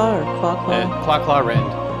 claw, or claw? Claw, rend.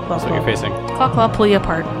 That's what you're facing. Claw, pull you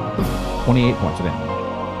apart. 28 points of damage.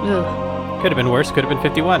 Ugh. Could have been worse. Could have been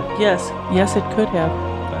 51. Yes, it could have.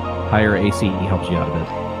 That higher AC helps you out a bit.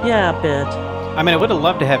 Yeah, a bit. I mean, I would have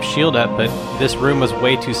loved to have shield up, but this room was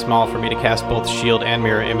way too small for me to cast both shield and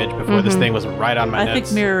mirror image before this thing was right on my I notes.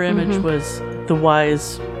 think mirror image was the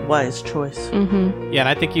wise choice. Mm-hmm. Yeah, and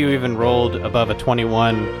I think you even rolled above a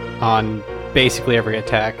 21 on basically every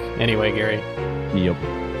attack anyway, Gary. Yep.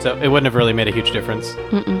 So it wouldn't have really made a huge difference.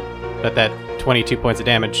 Mm-mm. But that 22 points of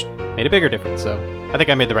damage made a bigger difference, so I think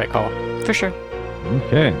I made the right call. For sure.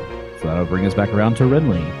 Okay. So that'll bring us back around to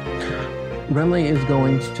Renly. Renly is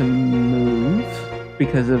going to move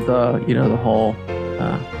because of the, the whole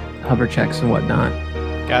hover checks and whatnot.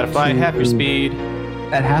 Gotta fly at half your speed.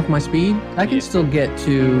 At half my speed, I can still get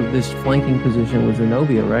to this flanking position with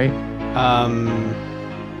Zenobia, right?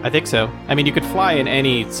 I think so. I mean, you could fly in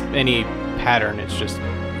any pattern. It's just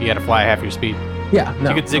you gotta fly half your speed. Yeah, no.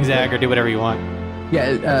 You could zigzag or do whatever you want. Yeah,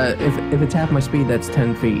 if it's half my speed, that's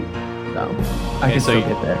 10 feet. So I Okay, can so still you-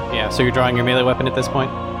 get there. Yeah, so you're drawing your melee weapon at this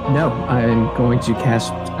point? No, I'm going to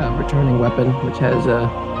cast Returning Weapon, which has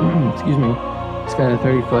excuse me, it's got a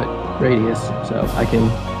 30-foot radius, so I can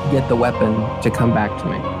get the weapon to come back to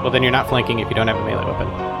me. Well, then you're not flanking if you don't have a melee weapon.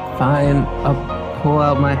 Fine, I'll pull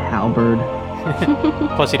out my halberd.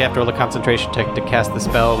 Plus, you'd have to roll a concentration check to cast the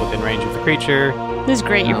spell within range of the creature. This is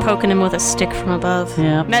great. You're No. poking him with a stick from above.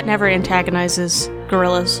 Yeah. Matt never antagonizes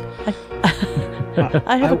gorillas.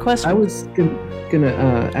 I have a question. I was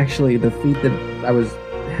gonna actually, the feat that I was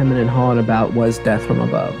hemming and hawing about was Death from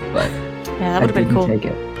Above, but Yeah, that I would have been didn't cool. take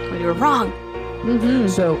it. But you were wrong.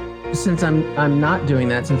 So since I'm not doing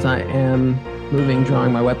that, since I am moving,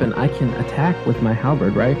 drawing my weapon, I can attack with my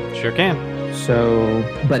halberd, right? Sure can. So,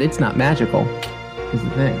 but it's not magical, is the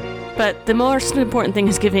thing. But the most important thing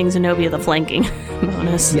is giving Zenobia the flanking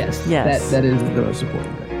bonus. Yes, Yes. that is the most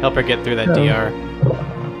important thing. Help her get through that Oh. DR.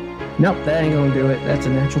 Nope, that ain't gonna do it. That's a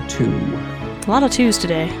natural 2. A lot of twos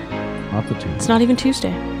today. Lots of 2. It's not even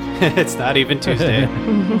Tuesday. It's not even Tuesday.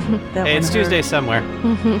 That Hey, it's one hurt. Tuesday somewhere.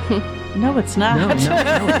 No, it's not. No, it's not.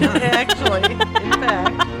 Actually, in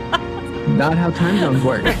fact. Not how time zones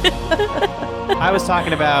work. I was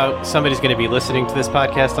talking about somebody's going to be listening to this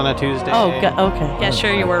podcast on a Tuesday. Oh, okay. Yeah,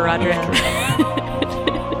 sure you were, Roger.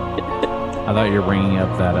 I thought you were bringing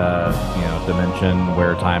up that, dimension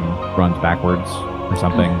where time runs backwards or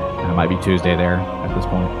something. And it might be Tuesday there at this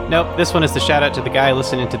point. Nope, this one is the shout out to the guy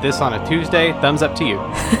listening to this on a Tuesday. Thumbs up to you.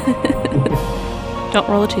 Don't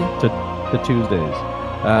roll a 2. To Tuesdays.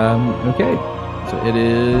 Okay. So it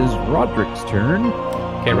is Roderick's turn.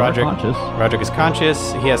 Okay, You are Roderick. conscious. Roderick is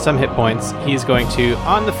conscious. He has some hit points. He's going to,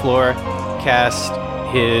 on the floor, cast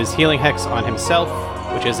his Healing Hex on himself,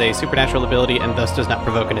 which is a supernatural ability and thus does not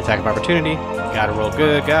provoke an attack of opportunity. Gotta roll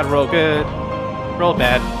good, gotta roll good. Roll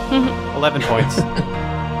bad. 11 points.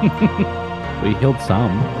 We healed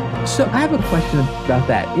some. So I have a question about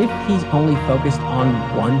that. If he's only focused on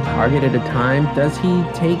one target at a time, does he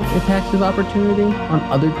take attacks of opportunity on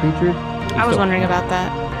other creatures? I was wondering about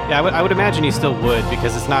that. Yeah, I would imagine he still would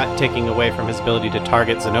because it's not taking away from his ability to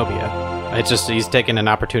target Zenobia. It's just he's taking an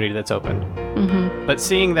opportunity that's open. Mm-hmm. But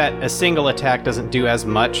seeing that a single attack doesn't do as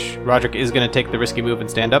much, Roderick is going to take the risky move and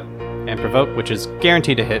stand up and provoke, which is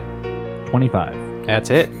guaranteed to hit. 25.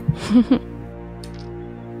 That's it.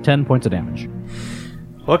 10 points of damage.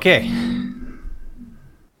 Okay.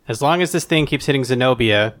 As long as this thing keeps hitting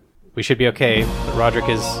Zenobia, we should be okay. But Roderick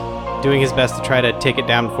is doing his best to try to take it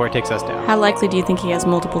down before it takes us down. How likely do you think he has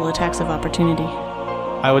multiple attacks of opportunity?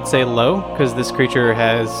 I would say low, because this creature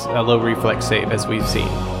has a low reflex save, as we've seen.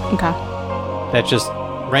 Okay. That's just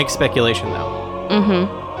rank speculation, though.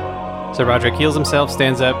 Mm-hmm. So Roderick heals himself,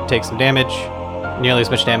 stands up, takes some damage. Nearly as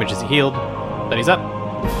much damage as he healed. But he's up.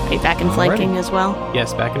 Are you back in flanking as well?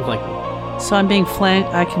 Yes, back in flanking. So I'm being flanked.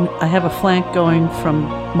 I have a flank going from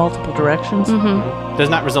multiple directions. Mm-hmm. Does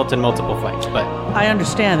not result in multiple flanks, but I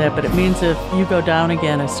understand that, but it means if you go down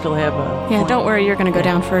again, I still have a. Yeah, flank. don't worry, you're going to go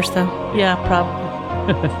down first, though. Yeah, probably.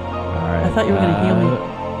 All right. I thought you were gonna heal me.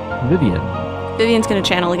 Vivian. Vivian's going to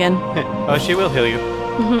channel again. oh, she will heal you.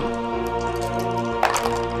 Mm-hmm.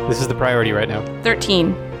 This is the priority right now.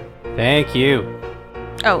 13. Thank you.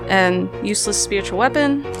 Oh, and useless spiritual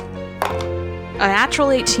weapon. A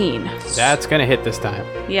natural 18. That's gonna hit this time.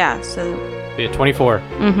 Yeah, so. Be a 24.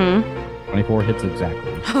 Mm-hmm. 24 hits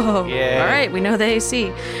exactly. Oh, Yeah. all right, we know the AC.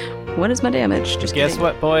 What is my damage? Just Guess kidding.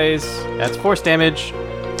 what, boys? That's force damage.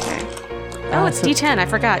 Okay. Oh, it's so- D10. I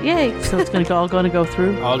forgot. Yay. So it's all going to go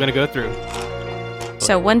through. All gonna go through.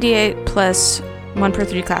 So 1d8 plus 1 per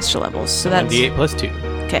 3 class levels. So that's 1d8 plus 2.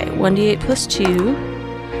 okay. 1d8 plus 2.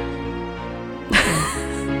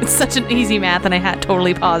 It's such an easy math, and I had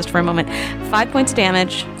totally paused for a moment. 5 points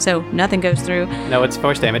damage, so nothing goes through. No, it's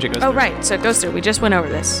force damage. It goes Oh, through. right. So it goes through. We just went over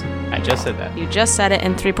this. I just said that. You just said it,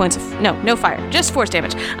 and 3 points of no fire, just force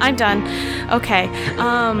damage. I'm done. Okay.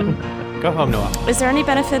 Go home, Noah. Is there any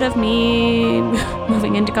benefit of me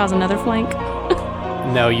moving in to cause another flank?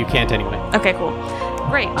 No, you can't anyway. Okay, cool.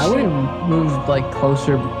 Great. I would have moved like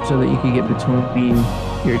closer so that you could get between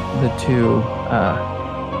the two.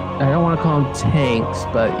 I don't want to call them tanks,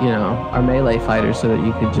 but you know, our melee fighters, so that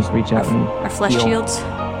you could just reach out and Our flesh heal. shields.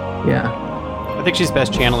 Yeah. I think she's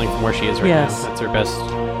best channeling from where she is right Yes. now. That's her best.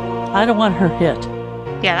 I don't want her hit.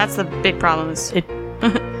 Yeah, that's the big problem. Is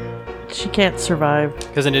She can't survive.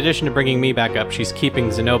 Because in addition to bringing me back up, she's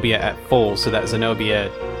keeping Zenobia at full so that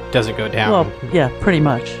Zenobia doesn't go down. Well, yeah, pretty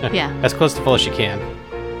much. yeah. As close to full as she can.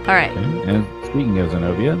 All right. Okay. And speaking of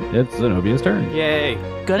Zenobia, it's Zenobia's turn. Yay.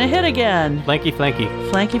 Gonna hit again. Flanky, flanky.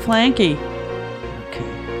 Flanky, flanky.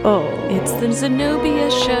 Okay. Oh. It's the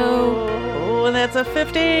Zenobia show. Oh, and that's a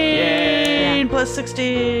 15 Yay. plus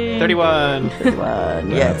 16. 31.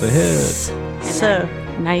 31. Yes. That's a hit. So,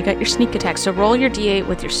 Now you got your sneak attack. So roll your d8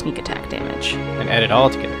 with your sneak attack damage. And add it all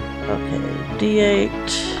together. okay.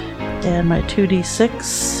 D8 and my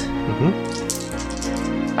 2D6.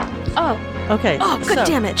 Mm-hmm. Oh, Okay. oh, good so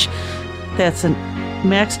damage. That's an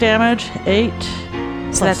max damage, 8.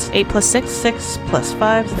 So that's 8 plus 6. 6 plus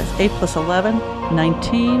 5, so that's 8 plus 11,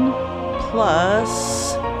 19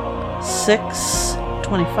 plus 6,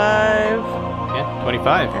 25 Yeah,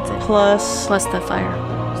 25. That's it. plus Plus the fire.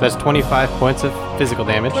 So that's 25 points of physical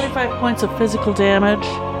damage. 25 points of physical damage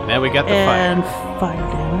And then we got the fire. and fire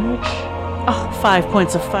damage. Oh, 5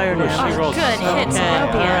 points of fire She damage. rolls good hit, Okay,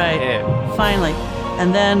 Zenobia. all right, Hit. finally.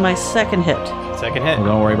 And then my second hit. Second hit. Well,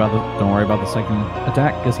 don't worry about the second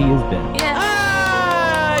attack because he is dead. Yeah.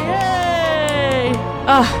 Ah, yay!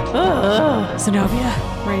 Oh, Ugh. Zenobia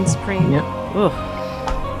reigns supreme. Yep.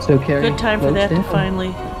 Ugh. So Carrie. Good time for floats that to down.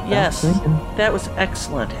 finally. Yes, thinking. that was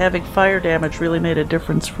excellent. Having fire damage really made a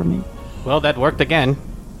difference for me. Well, that worked again.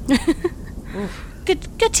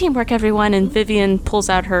 Good teamwork, everyone. And Vivian pulls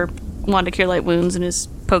out her wand to cure light wounds and is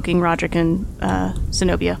poking Roderick and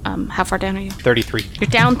Zenobia. How far down are you? 33. You're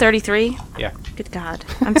down 33. Yeah. Good God,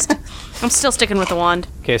 I'm still sticking with the wand.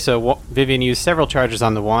 Okay, so Vivian used several charges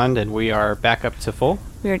on the wand, and we are back up to full.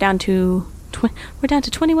 We are down to we're down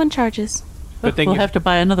to 21 charges. Good thing We'll you have to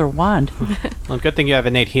buy another wand. Well, good thing you have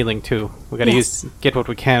innate healing too. We got to Yes. get what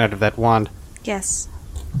we can out of that wand. Yes.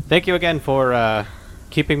 Thank you again for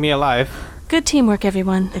keeping me alive. Good teamwork,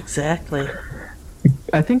 everyone. Exactly.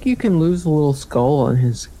 I think you can lose the little skull on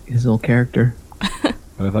his little character.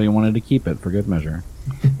 But I thought you wanted to keep it for good measure.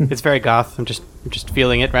 It's very goth. I'm just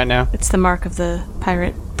feeling it right now. It's the mark of the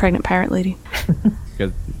pregnant pirate lady.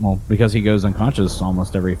 Because he goes unconscious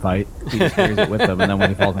almost every fight. He just carries it with him, and then when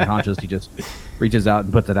he falls unconscious, he just reaches out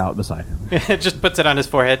and puts it out beside him. Just puts it on his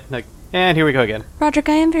forehead, like, and here we go again. Roderick,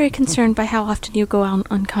 I am very concerned by how often you go out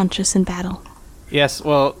unconscious in battle. Yes,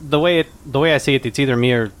 well, the way I see it, it's either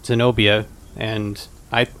me or Zenobia, and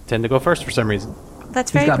I tend to go first for some reason.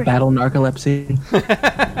 That's He's very got battle narcolepsy.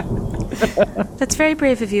 That's very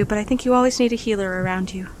brave of you, but I think you always need a healer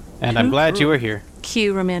around you. And I'm glad you were here.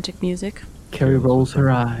 Cue romantic music. Carrie rolls her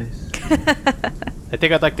eyes. I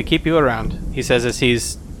think I'd like to keep you around, he says as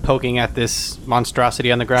he's poking at this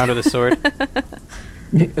monstrosity on the ground with his sword.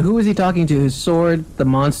 Who is he talking to? His sword, the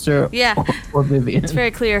monster, Yeah. or Vivian? It's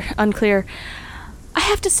very unclear. I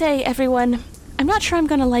have to say, everyone, I'm not sure I'm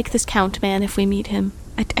going to like this Count man if we meet him.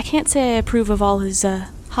 I can't say I approve of all his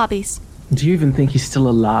hobbies. Do you even think he's still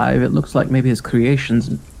alive? It looks like maybe his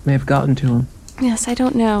creations may have gotten to him. Yes, I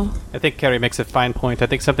don't know. I think Carrie makes a fine point. I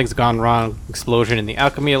think something's gone wrong. Explosion in the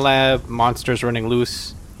alchemy lab, monsters running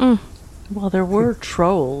loose. Well, there were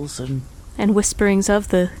trolls And whisperings of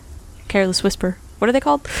the Careless Whisper. What are they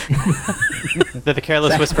called? The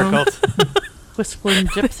Careless Whisper cult. whispering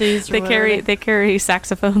gypsies. They carry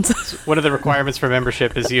saxophones. One of the requirements for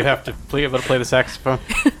membership is you have to be able to play the saxophone.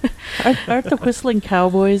 Aren't the whistling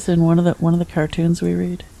cowboys in one of the cartoons we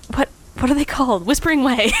read? What are they called? Whispering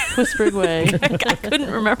Way. Whispering Way. I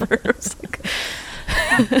couldn't remember. It was like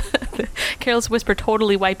the Careless Whisper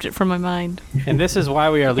totally wiped it from my mind. And this is why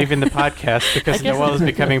we are leaving the podcast, because Noelle is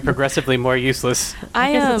becoming progressively more useless.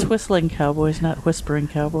 I guess it's whistling cowboys, not whispering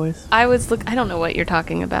cowboys. I don't know what you're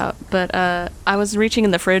talking about, but I was reaching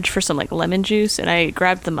in the fridge for some like lemon juice, and I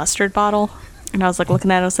grabbed the mustard bottle, and I was like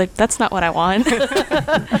looking at it. I was like, "That's not what I want."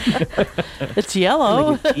 It's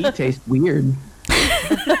yellow. Like, tea tastes weird.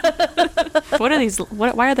 What are these?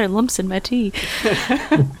 Why are there lumps in my tea?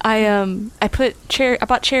 I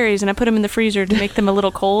bought cherries and I put them in the freezer to make them a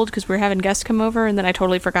little cold because we were having guests come over, and then I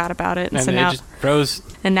totally forgot about it, And so they now just froze.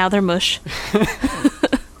 and now they're mush.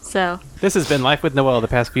 So This has been Life with Noelle the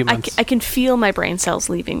past few months. I can feel my brain cells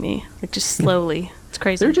leaving me, like just slowly. It's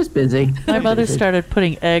crazy. They're just busy. My mother started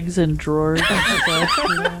putting eggs in drawers.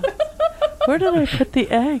 Where did I put the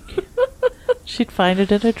egg? She'd find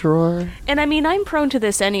it in a drawer. And I mean, I'm prone to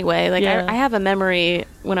this anyway. Like, Yeah. I have a memory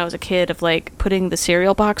when I was a kid of like putting the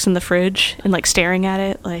cereal box in the fridge and like staring at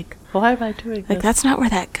it, like Why am I doing like this? that's not where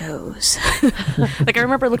that goes. Like, I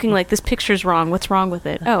remember looking like, this picture's wrong. What's wrong with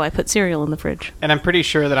it? Oh, I put cereal in the fridge. And I'm pretty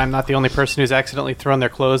sure that I'm not the only person who's accidentally thrown their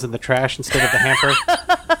clothes in the trash instead of the hamper.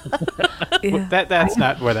 Yeah. That's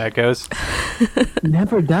not where that goes.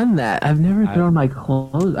 Never done that. I've never thrown my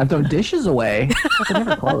clothes. I've thrown dishes away. I've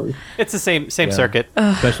never clothes. It's the same circuit.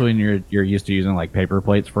 Especially when you're used to using like paper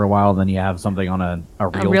plates for a while, then you have something on a A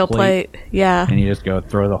real plate. Yeah. and you just go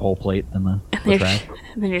throw the whole plate in the trash.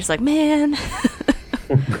 And then you're just like, man.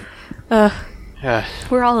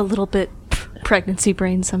 We're all a little bit pregnancy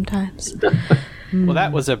brain sometimes. Well,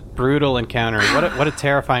 that was a brutal encounter. What a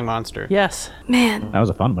terrifying monster. Yes. Man. That was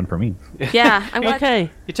a fun one for me. Yeah. I'm glad.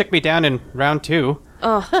 Okay. You took me down in round 2.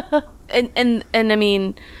 And I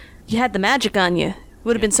mean, you had the magic on you.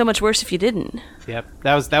 Would have been so much worse if you didn't. Yep.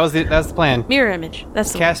 That was the plan. Mirror image.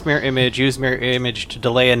 That's the Cast mirror image, use mirror image to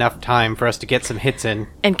delay enough time for us to get some hits in.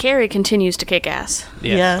 And Carrie continues to kick ass.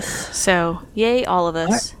 Yes. So, yay, all of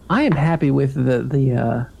us. I am happy with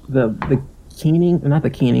the keening, not the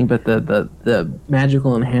keening, but the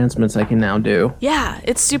magical enhancements I can now do. Yeah,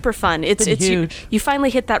 it's super fun. It's been huge. You finally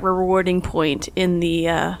hit that rewarding point in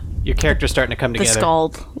the Your character's starting to come together.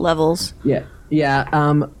 scald levels. Yeah.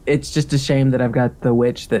 It's just a shame that I've got the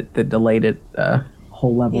witch that delayed it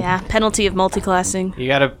whole level. Yeah, penalty of multiclassing. You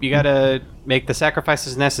gotta make the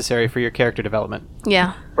sacrifices necessary for your character development.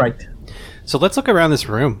 Yeah. Right. So let's look around this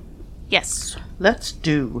room. Yes. Let's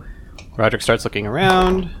do. Roderick starts looking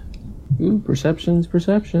around. Ooh, perceptions.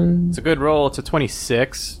 It's a good roll. It's a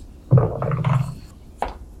 26.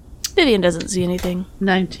 Vivian doesn't see anything.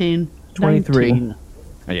 19. 23. 19.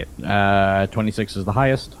 Yeah. 26 is the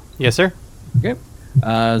highest. Yes, sir. Okay.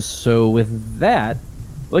 So with that,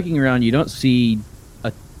 looking around, you don't see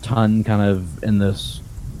a ton kind of in this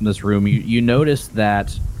room. You notice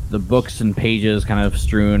that the books and pages kind of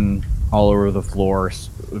strewn all over the floor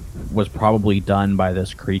was probably done by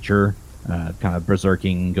this creature, kind of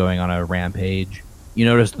berserking, going on a rampage. You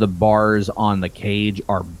notice the bars on the cage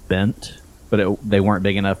are bent, but they weren't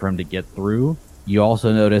big enough for him to get through. You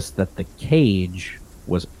also notice that the cage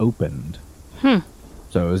was opened.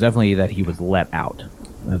 So it was definitely that he was let out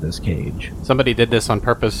of this cage. Somebody did this on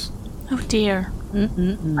purpose. Oh dear.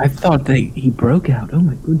 I thought he broke out. Oh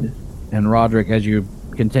my goodness. And Roderick, as you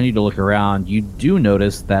continue to look around, you do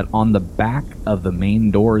notice that on the back of the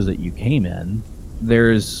main doors that you came in,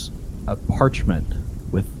 there's a parchment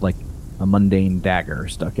with like a mundane dagger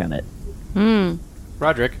stuck in it.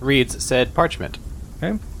 Roderick reads said parchment.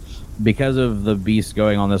 Okay. Because of the beast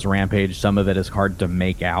going on this rampage, some of it is hard to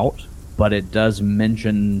make out, but it does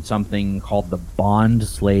mention something called the Bond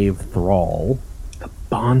Slave Thrall.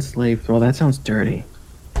 Bond slave thrall. That sounds dirty.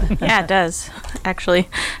 Yeah, it does, actually.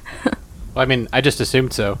 Well, I mean, I just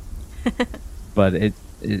assumed so. But it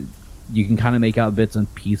you can kind of make out bits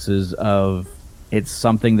and pieces of it's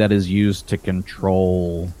something that is used to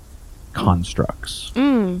control constructs.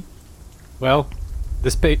 Well,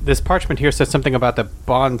 this parchment here says something about the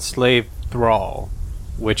bond slave thrall,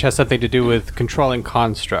 which has something to do with controlling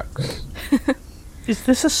constructs. Is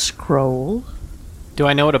this a scroll? Do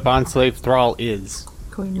I know what a bond slave thrall is?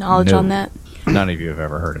 Going knowledge No. on that. None of you have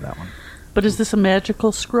ever heard of that one. But is this a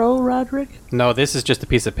magical scroll, Roderick? No, this is just a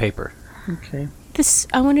piece of paper. Okay.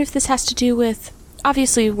 I wonder if this has to do with.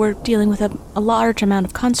 Obviously, we're dealing with a large amount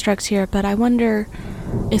of constructs here, but I wonder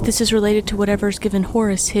if this is related to whatever's given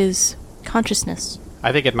Horus his consciousness.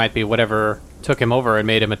 I think it might be whatever took him over and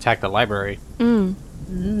made him attack the library.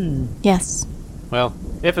 Yes. Well,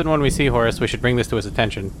 if and when we see Horus, we should bring this to his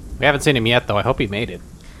attention. We haven't seen him yet, though. I hope he made it.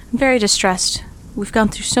 I'm very distressed. We've gone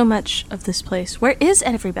through so much of this place. Where is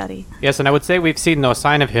everybody? Yes, and I would say we've seen no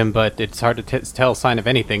sign of him, but it's hard to tell sign of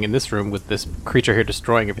anything in this room with this creature here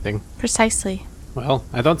destroying everything. Precisely. Well,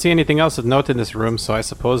 I don't see anything else of note in this room, so I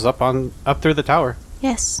suppose up through the tower.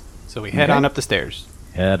 Yes. So we head on up the stairs.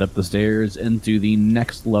 Head up the stairs into the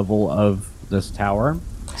next level of this tower.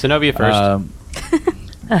 Zenobia first.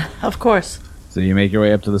 Of course. So you make your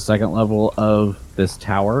way up to the second level of this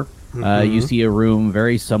tower. You see a room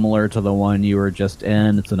very similar to the one you were just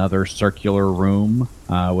in. It's another circular room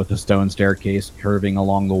with a stone staircase curving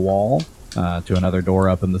along the wall to another door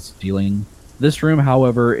up in the ceiling. This room,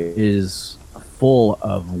 however, is full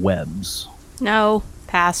of webs. No.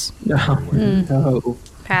 Pass. No.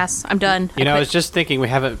 Pass. I'm done. I was just thinking we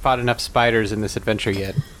haven't fought enough spiders in this adventure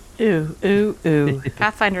yet. Ooh, ooh, ooh.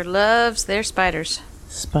 Pathfinder loves their spiders.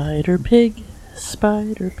 Spider pig.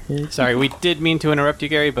 Spider pig. Sorry, we did mean to interrupt you,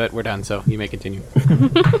 Gary, but we're done, so you may continue.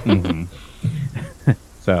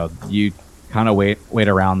 So you kind of wait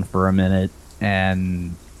around for a minute,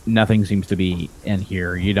 and nothing seems to be in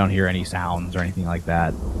here. You don't hear any sounds or anything like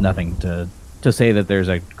that. Nothing to say that there's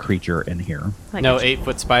a creature in here. Like No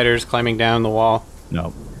 8-foot spiders climbing down the wall.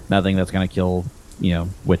 No, nothing that's going to kill,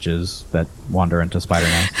 witches that wander into spider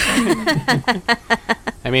nests.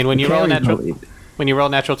 I mean, when you roll Carries natural... no lead. When you roll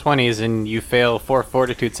natural 20s and you fail 4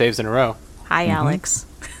 fortitude saves in a row. Hi, Alex.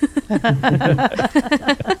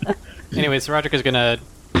 Anyways, Roderick is going to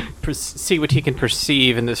see what he can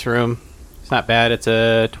perceive in this room. It's not bad. It's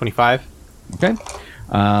a 25. Okay.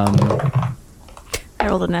 I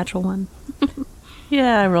rolled a natural one.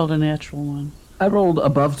 Yeah, I rolled a natural one. I rolled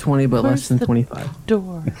above 20, but Where's less than the 25.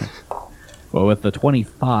 Door. Well, with the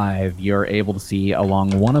 25, you're able to see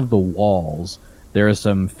along one of the walls, there is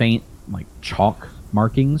some faint, chalk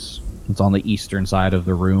markings. It's on the eastern side of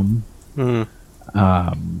the room. Some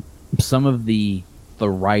of the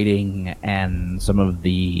writing and some of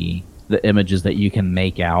the images that you can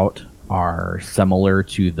make out are similar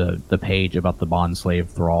to the page about the bond slave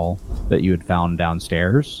thrall that you had found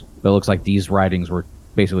downstairs. But it looks like these writings were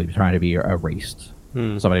basically trying to be erased.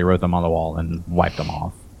 Somebody wrote them on the wall and wiped them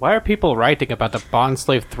off. Why are people writing about the bond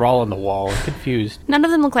slave thrall on the wall? I'm confused. None of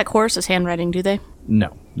them look like Horus's handwriting, do they?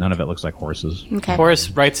 No, none of it looks like horses. Okay. Horus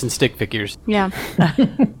writes in stick figures. Yeah.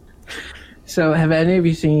 So, have any of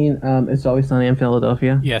you seen It's Always Sunny in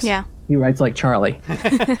Philadelphia? Yes. Yeah. He writes like Charlie.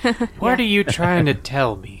 What are you trying to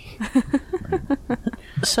tell me?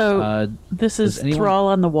 So, this is does anyone- Thrall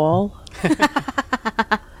on the Wall?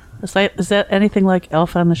 Is that anything like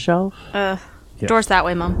Elf on the Shelf? Door's that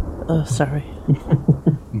way, Mom. Oh, sorry.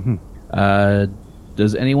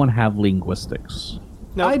 Does anyone have linguistics?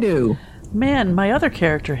 No. I do. Man, my other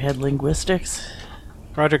character had linguistics.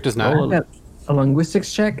 Roderick does not. Roll Got a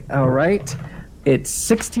linguistics check. All right. It's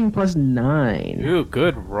 16 plus 9. Ooh,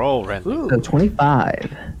 good roll, Renly. So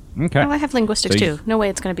 25. Okay. Oh, I have linguistics So you- too. No way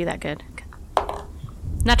it's going to be that good.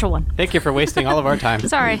 Natural one. Thank you for wasting all of our time.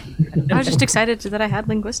 Sorry. I was just excited that I had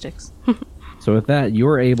linguistics. So with that, you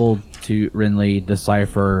were able to, Renly,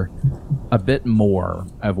 decipher a bit more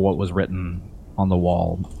of what was written on the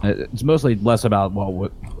wall. It's mostly less about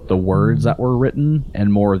what the words that were written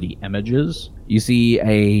and more the images. You see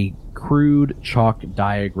a crude chalk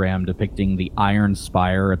diagram depicting the iron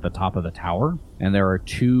spire at the top of the tower, and there are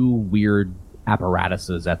two weird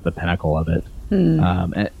apparatuses at the pinnacle of it.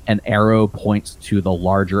 An arrow points to the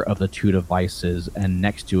larger of the two devices, and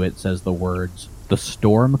next to it says the words, "The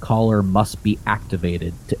storm caller must be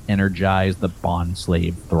activated to energize the bond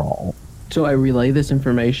slave thrall." So I relay this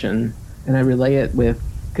information, and I relay it with,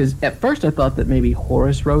 because at first I thought that maybe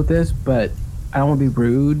Horace wrote this, but I don't want to be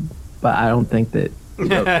rude, but I don't think that he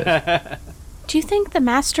wrote this. Do you think the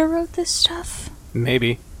master wrote this stuff?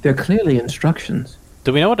 Maybe. They're clearly instructions.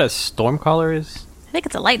 Do we know what a stormcaller is? I think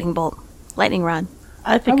it's a lightning bolt. Lightning rod.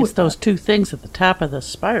 I think it's those two things at the top of the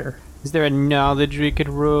spire. Is there a knowledge we could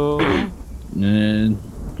roll? You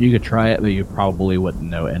could try it, but you probably wouldn't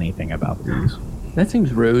know anything about these. That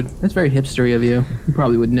seems rude. That's very hipstery of you. You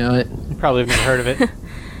probably would know it. You probably have never heard of it.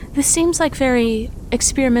 This seems like very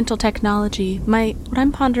experimental technology. What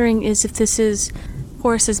I'm pondering is if this is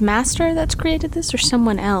Horace's master that's created this, or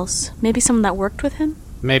someone else. Maybe someone that worked with him?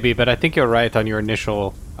 Maybe, but I think you're right on your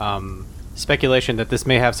initial speculation that this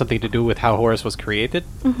may have something to do with how Horace was created.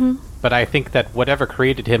 Mm-hmm. But I think that whatever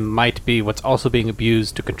created him might be what's also being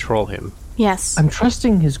abused to control him. Yes. I'm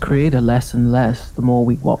trusting his creator less and less the more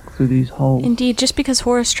we walk through these halls. Indeed, just because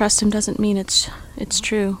Horace trusts him doesn't mean it's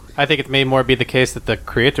true. I think it may more be the case that the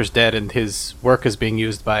creator's dead and his work is being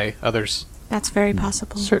used by others. That's very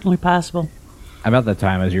possible. Certainly possible. About that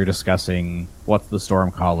time, as you're discussing what's the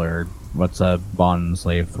Stormcaller, what's a bond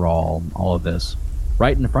slave thrall, all of this,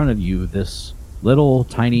 right in front of you, this little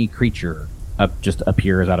tiny creature just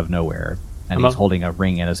appears out of nowhere, and he's holding a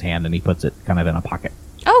ring in his hand, and he puts it kind of in a pocket.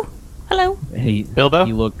 Oh, hello. Bilbo?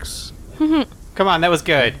 He looks... Come on, that was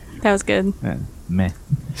good. That was good. Meh.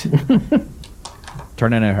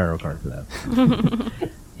 Turn in a hero card for that.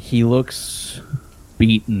 He looks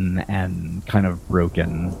beaten and kind of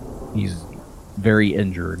broken. He's very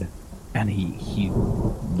injured, and he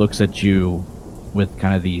looks at you with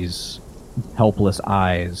kind of these helpless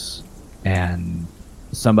eyes, and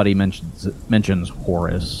somebody mentions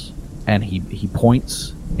Horace, and he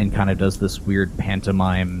points and kind of does this weird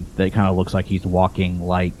pantomime that kind of looks like he's walking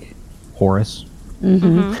like Horace.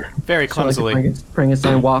 Mm-hmm. Very clumsily. So like a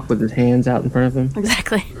Frankenstein walk with his hands out in front of him.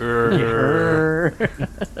 Exactly.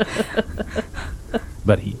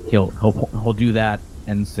 But he'll do that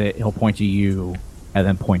and say he'll point to you and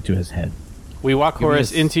then point to his head. We walk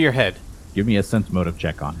Horace into your head. Give me a sense motive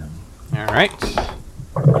check on him. All right.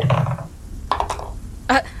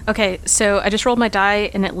 Okay, so I just rolled my die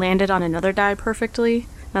and it landed on another die perfectly.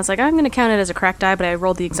 And I was like, I'm going to count it as a cracked die, but I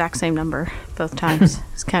rolled the exact same number both times.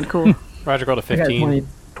 It's kind of cool. Roger rolled a I got 15.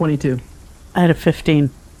 22. I had a 15.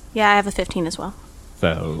 Yeah, I have a 15 as well.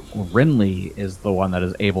 So Renly is the one that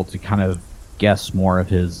is able to kind of guess more of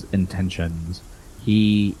his intentions.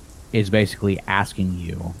 He is basically asking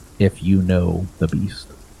you if you know the beast.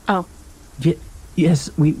 Oh. Yes,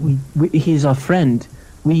 we he's our friend.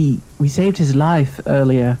 We saved his life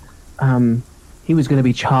earlier. He was going to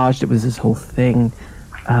be charged. It was this whole thing.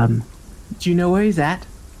 Do you know where he's at?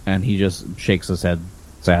 And he just shakes his head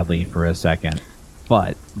sadly for a second.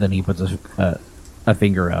 But then he puts a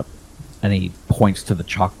finger up and he points to the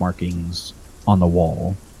chalk markings on the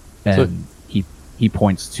wall. And he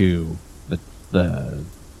points to the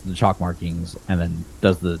chalk markings and then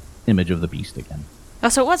does the image of the beast again. Oh,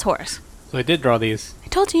 so it was Horace. So I did draw these. I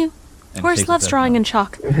told you. And Horace shakes loves his head drawing no. in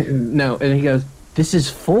chalk. No, and he goes, "This is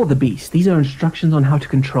for the beast. These are instructions on how to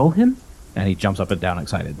control him." And he jumps up and down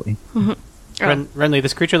excitedly. Renly,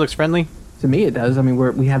 this creature looks friendly. To me, it does. I mean,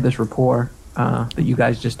 we have this rapport that you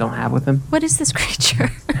guys just don't have with him. What is this creature?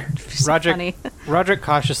 So Roderick, funny. Roderick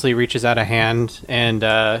cautiously reaches out a hand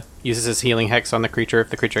and uses his healing hex on the creature if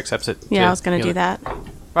the creature accepts it. Yeah, I was going to do that.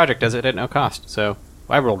 Roderick does it at no cost, so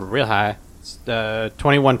I rolled real high. It's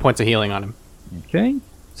 21 points of healing on him. Okay.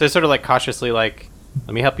 So it's sort of like cautiously like,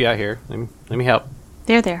 let me help you out here. Let me help.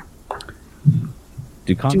 There.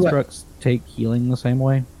 Do constructs take healing the same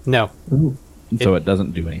way? No. Ooh. So it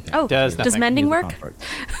doesn't do anything. Oh, Does does nothing. mending Use a work? construct.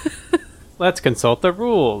 Let's consult the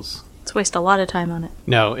rules. Let's waste a lot of time on it.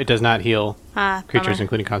 No, it does not heal creatures, bummer.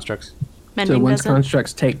 including constructs. Mending So once doesn't.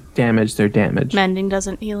 constructs take damage, they're damaged. Mending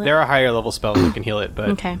doesn't heal it. There are higher level spells that can heal it, but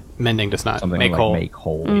Okay. mending does not. Something Make like whole. make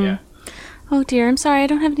whole. Yeah. Oh dear, I'm sorry. I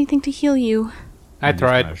don't have anything to heal you. I And he just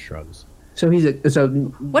tried. kinda shrugs. So he's a. So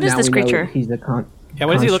What is now this we know creature? He's a Yeah,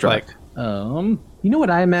 what does he look like? construct. You know what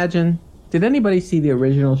I imagine? Did anybody see the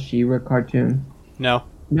original She-Ra cartoon? No.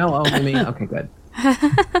 No, oh, I mean, okay, good.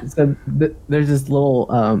 So there's this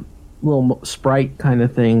little sprite kind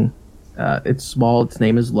of thing. It's small. Its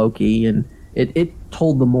name is Loki, and it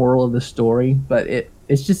told the moral of the story, but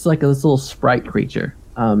it's just like this little sprite creature.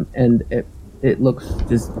 And it looks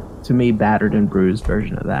just to me battered and bruised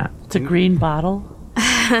version of that. It's a green bottle.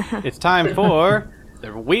 It's time for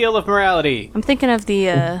The Wheel of Morality. I'm thinking of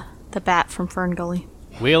the bat from Fern Gully.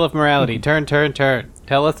 Wheel of Morality. Turn, turn, turn.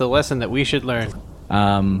 Tell us the lesson that we should learn.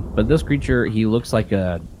 But this creature, he looks like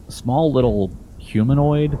a small little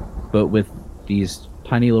humanoid, but with these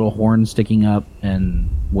tiny little horns sticking up and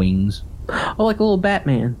wings. Oh, like a little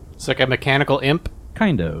Batman. It's like a mechanical imp.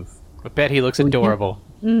 Kind of. I bet he looks adorable.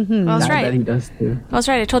 Well, I was I bet right. he does too. I was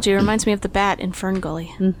right. I told you. It reminds me of the bat in Fern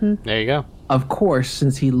Gully. There you go. Of course,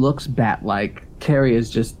 since he looks bat-like, Carrie is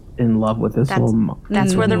just in love with this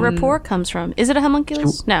That's where the rapport comes from. Is it a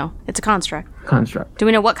homunculus? No, it's a construct. construct. Do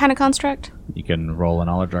we know what kind of construct? You can roll a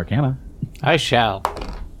knowledge arcana. I shall.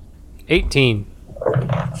 18.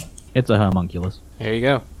 It's a homunculus. There you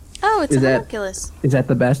go. Oh, it's Is a that- homunculus. Is that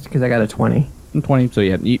the best? Because I got a 20. 20, so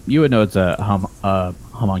yeah, you would know it's a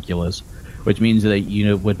homunculus, which means that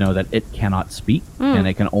you would know that it cannot speak, and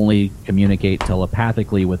it can only communicate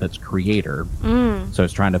telepathically with its creator. So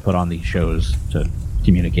it's trying to put on these shows to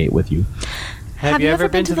communicate with you. Have you ever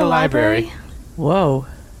been to the library? Whoa.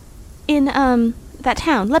 In that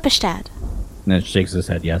town, Lepidstadt? And it shakes his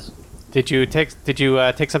head, yes. Did you take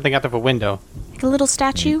something out of a window? Like a little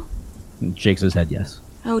statue? And shakes his head, yes.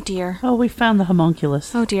 Oh dear. Oh, we found the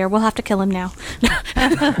homunculus. Oh dear. We'll have to kill him now.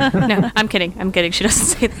 No, I'm kidding. I'm kidding. She doesn't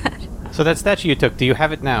say that. So that statue you took, do you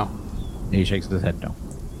have it now? And he shakes his head, no.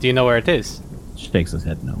 Do you know where it is? Shakes his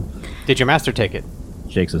head, no. Did your master take it?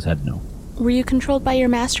 Shakes his head, no. Were you controlled by your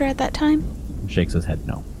master at that time? Shakes his head,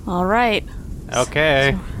 no. All right.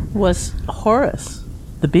 Okay. Was Horus,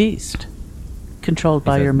 the beast, controlled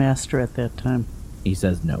by said- your master at that time? He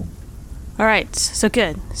says no. All right. So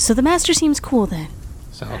good. So the master seems cool then.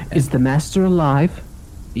 So Is the master alive?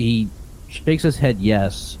 He shakes his head,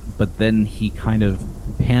 yes, but then he kind of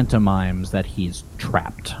pantomimes that he's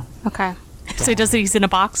trapped. Okay. So he does it. He's in a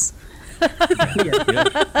box. In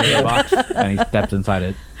a box, and he steps inside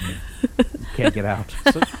it. Can't get out.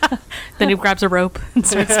 Then he grabs a rope and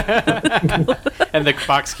starts. and the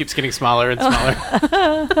box keeps getting smaller and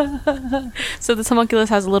smaller. So this homunculus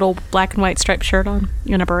has a little black and white striped shirt on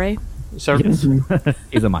and a beret. So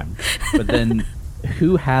He's a mime. But then,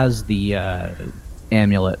 who has the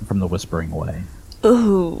amulet from the Whispering Way?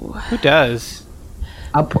 Ooh. who does?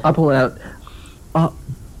 I'll pull it out.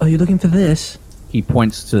 Are you looking for this? He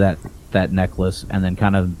points to that necklace and then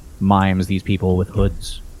kind of mimes these people with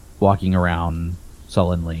hoods walking around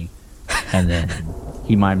sullenly, and then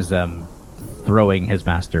he mimes them throwing his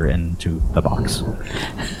master into the box.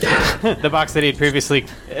 The box that he'd previously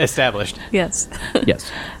established. Yes.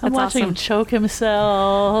 Yes. I'm That's watching awesome. him choke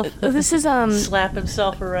himself, This is slap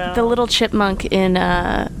himself around. the little chipmunk in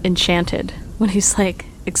Enchanted when he's like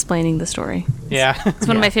explaining the story. Yeah. It's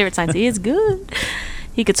one of my favorite signs. He is good.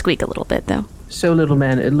 He could squeak a little bit though. So, little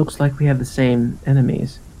man, it looks like we have the same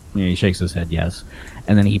enemies. Yeah, he shakes his head, yes.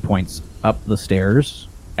 And then he points up the stairs,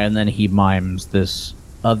 and then he mimes this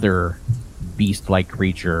other beast-like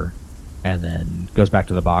creature, and then goes back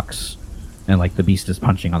to the box, and like the beast is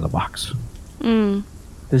punching on the box.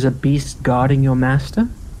 There's a beast guarding your master?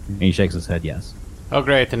 And he shakes his head, yes. Oh,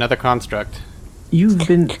 great. Another construct. You've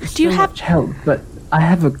been you so have- much help, but I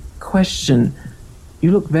have a question.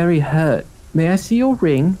 You look very hurt. May I see your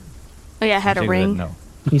ring? Oh yeah, I had a Shakes his head, ring. no.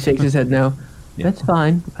 He shakes his head no. Yeah. That's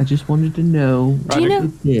fine. I just wanted to know Do you what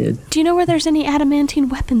know- you did. Do you know where there's any adamantine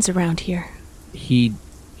weapons around here? He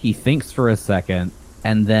thinks for a second,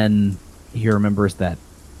 and then he remembers that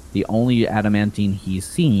the only adamantine he's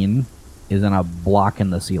seen is in a block in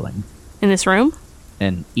the ceiling. In this room?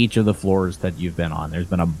 And each of the floors that you've been on, there's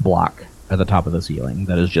been a block at the top of the ceiling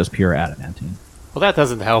that is just pure adamantine. Well, that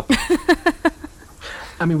doesn't help.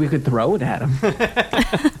 I mean, we could throw it at him.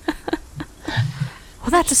 Well,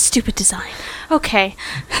 that's a stupid design. Okay.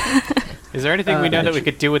 Is there anything we know that we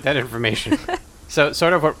could do with that information? So,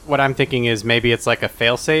 sort of what I'm thinking is maybe it's like a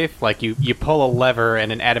failsafe. Like you pull a lever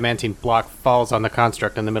and an adamantine block falls on the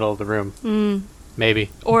construct in the middle of the room. Maybe.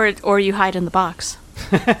 Or you hide in the box.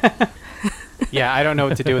 Yeah, I don't know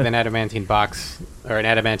what to do with an adamantine box or an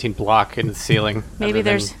adamantine block in the ceiling. Maybe other than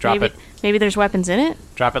there's drop maybe there's weapons in it.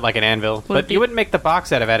 Drop it like an anvil. But be- you wouldn't make the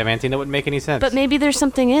box out of adamantine. That wouldn't make any sense. But maybe there's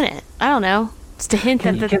something in it. I don't know. It's to hint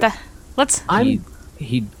Can- that can- let's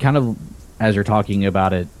He kind of, as you're talking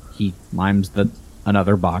about it, he mimes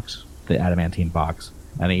another box, the adamantine box,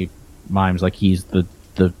 and he mimes like he's the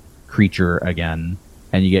creature again,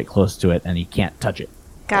 and you get close to it and he can't touch it.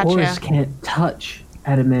 Horus gotcha. can't touch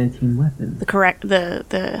adamantine weapons.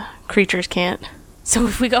 The creatures can't. So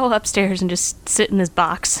if we go upstairs and just sit in this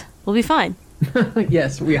box, we'll be fine.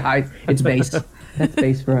 Yes, we hide. It's base. That's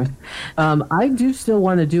base for us. I do still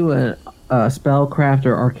want to do a spellcraft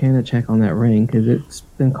or arcana check on that ring because it's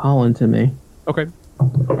been calling to me. Okay.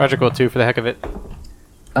 Roger, cool too, for the heck of it.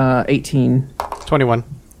 18. 21.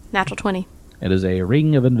 Natural 20. It is a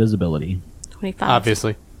ring of invisibility. 25.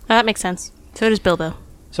 Obviously. That makes sense. So does Bilbo.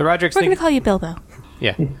 So Roderick's We're going thinking. to call you Bilbo.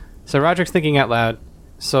 Yeah. So Roderick's thinking out loud.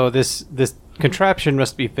 So this contraption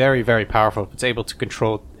must be very, very powerful if it's able to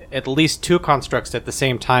control at least 2 constructs at the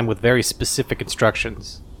same time with very specific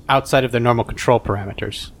instructions outside of their normal control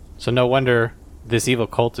parameters. So no wonder this evil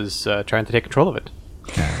cult is trying to take control of it.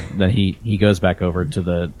 Then he goes back over to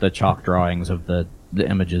the chalk drawings of the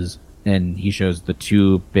images, and he shows the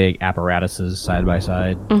 2 big apparatuses side by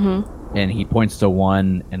side. Mm-hmm. And he points to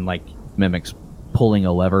one and like mimics pulling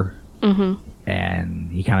a lever. Mm-hmm.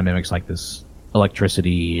 And he kind of mimics like this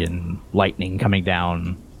electricity and lightning coming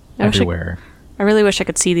down everywhere. I really wish I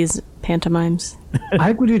could see these pantomimes.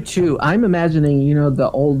 I would do too. I'm imagining, the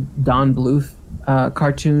old Don Bluth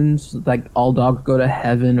cartoons, like All Dogs Go to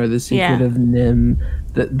Heaven or The Secret of Nim.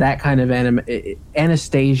 That kind of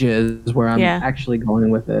Anastasia is where I'm actually going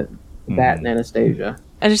with it. That and Anastasia.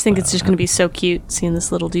 I just think it's just going to be so cute seeing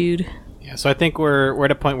this little dude. Yeah, so I think we're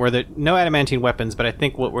at a point where there no adamantine weapons, but I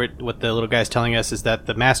think what the little guy's telling us is that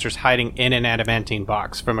the master's hiding in an adamantine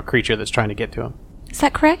box from a creature that's trying to get to him. Is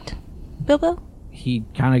that correct, Bilbo? He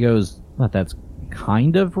kind of goes, "But that's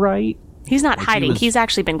kind of right." He's not hiding. was- He's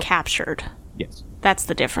actually been captured. Yes. That's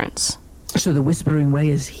the difference. So the Whispering Way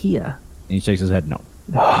is here. And he shakes his head, no.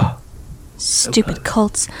 Stupid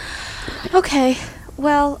cults. Okay,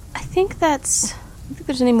 well, I think there's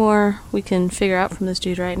any more we can figure out from this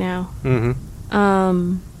dude right now.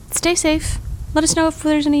 Mm-hmm. Stay safe. Let us know if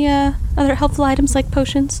there's any other helpful items like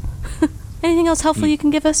potions. Anything else helpful you can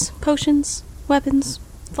give us? Potions, weapons,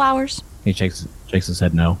 flowers. He shakes his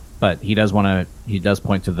head, no. But he does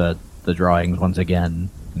point to the drawings once again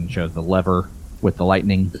and shows the lever with the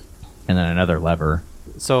lightning and then another lever.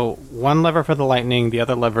 So one lever for the lightning, the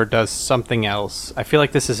other lever does something else. I feel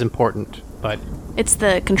like this is important, but It's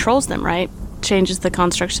the controls them, right? Changes the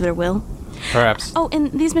constructs to their will. perhaps. Oh,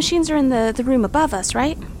 and these machines are in the room above us,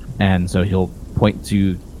 right? And so he'll point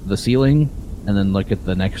to the ceiling and then look at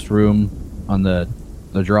the next room on the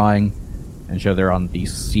drawing and show they're on the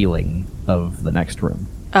ceiling of the next room.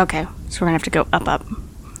 Okay, so we're gonna have to go up.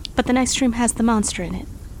 But the next room has the monster in it.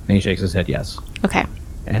 And he shakes his head yes. Okay.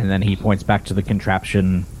 And then he points back to the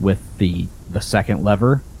contraption with the second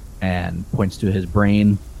lever and points to his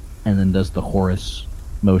brain and then does the Horus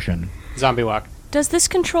motion. Zombie walk. Does this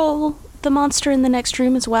control the monster in the next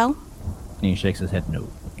room as well? And he shakes his head no.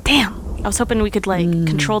 Damn. I was hoping we could,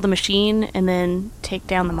 control the machine and then take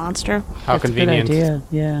down the monster. How That's convenient. a good idea.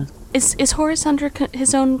 Yeah. Is Horace under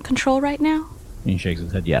his own control right now? And he shakes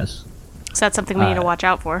his head yes. So that's something we need to watch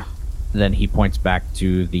out for. Then he points back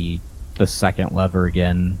to the second lever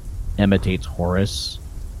again, imitates Horus,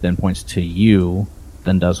 then points to you,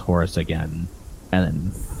 then does Horus again, and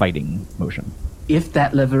then fighting motion. If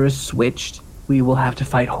that lever is switched, we will have to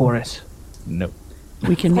fight Horus. Nope.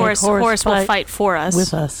 We can Horace make Horus will fight for us.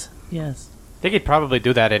 with us. Yes. I think he'd probably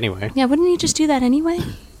do that anyway. Yeah, wouldn't he just do that anyway?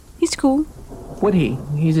 He's cool. Would he?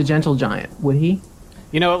 He's a gentle giant. Would he?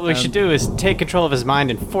 You know what we should do is take control of his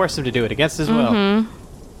mind and force him to do it against his will.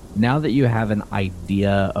 Now that you have an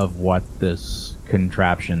idea of what this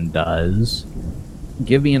contraption does,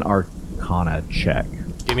 give me an Arcana check.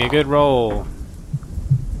 Give me a good roll.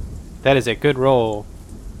 That is a good roll.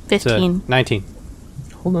 It's a 15. 19.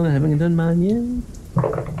 Hold on, I haven't done mine yet.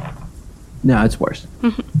 No, it's worse.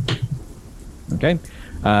 Okay.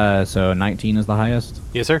 So 19 is the highest.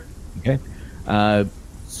 Yes, sir. Okay.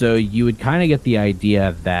 So you would kind of get the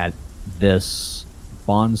idea that this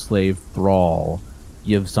bond slave thrall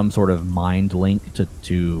gives some sort of mind link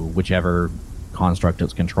to whichever construct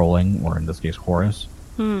it's controlling, or in this case, Horus.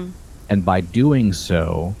 And by doing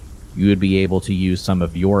so, you would be able to use some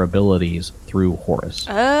of your abilities through Horus.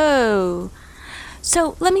 Oh.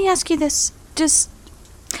 So let me ask you this.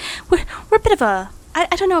 We're a bit of a...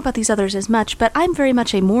 I don't know about these others as much, but I'm very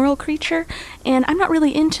much a moral creature, and I'm not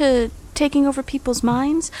really into taking over people's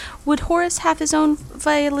minds. Would Horus have his own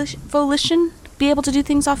volition? Be able to do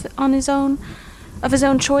things of his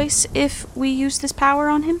own choice if we use this power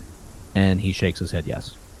on him? And he shakes his head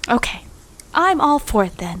yes. Okay. I'm all for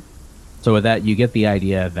it then. So with that, you get the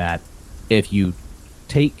idea that if you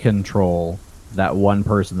take control, that one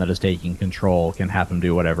person that is taking control can have him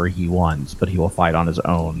do whatever he wants, but he will fight on his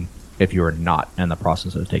own if you are not in the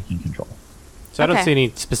process of taking control. So I don't Okay. see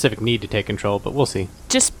any specific need to take control, but we'll see.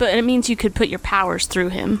 But it means you could put your powers through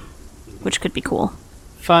him, which could be cool.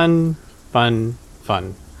 Fun, fun,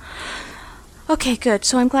 fun. Okay, good.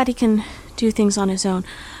 So I'm glad he can do things on his own.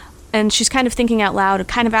 And she's kind of thinking out loud,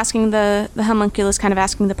 kind of asking the homunculus, kind of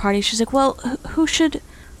asking the party. She's like, well, who should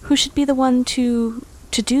be the one to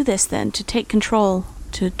do this then, to take control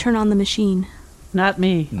to turn on the machine. Not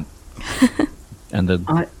me. And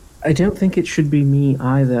the I don't think it should be me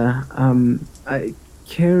either.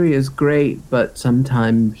 Carrie is great, but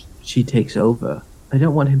sometimes she takes over. I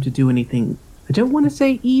don't want him to do anything. I don't want to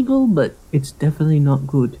say evil, but it's definitely not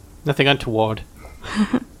good. Nothing untoward.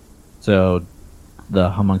 So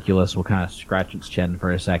the homunculus will kind of scratch its chin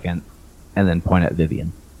for a second and then point at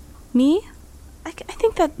Vivian. Me? I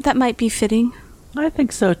think that might be fitting. I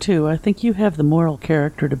think so too. I think you have the moral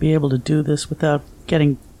character to be able to do this without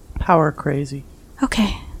getting power crazy.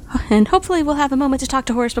 Okay. And hopefully we'll have a moment to talk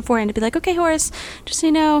to Horace beforehand to be like, okay, Horace, just so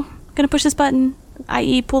you know, I'm going to push this button,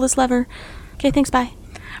 i.e. pull this lever. Okay, thanks, bye.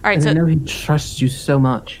 All right, And I so know he trusts you so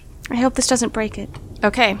much. I hope this doesn't break it.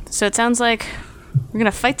 Okay, so it sounds like we're going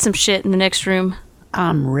to fight some shit in the next room.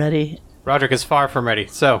 I'm ready. Roderick is far from ready,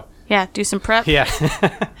 so Yeah, do some prep. yeah.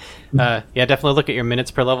 Definitely look at your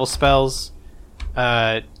minutes per level spells.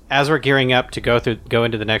 As we're gearing up to go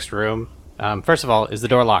into the next room, first of all, is the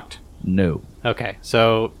door locked? No. Okay,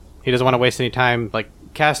 so he doesn't want to waste any time like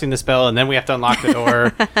casting the spell, and then we have to unlock the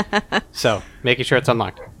door. So making sure it's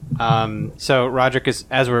unlocked. So Roderick is,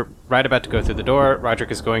 as we're right about to go through the door,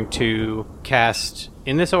 Roderick is going to cast,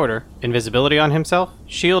 in this order, invisibility on himself,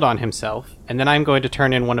 shield on himself, and then I'm going to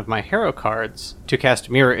turn in one of my hero cards to cast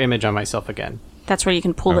mirror image on myself again. That's where you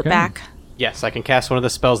can pull it Okay. back. Yes, I can cast one of the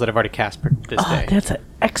spells that I've already cast this Oh, day. that's an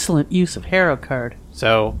excellent use of hero card.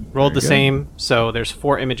 So rolled the Very good. same. So there's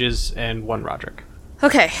 4 images and 1 Roderick.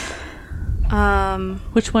 Okay.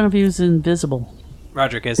 Which one of you is invisible?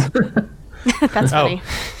 Roderick is. That's funny.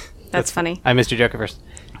 That's That's funny. I missed your joke at first.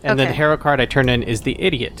 And then Okay. the hero card I turn in is the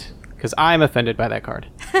idiot because I'm offended by that card.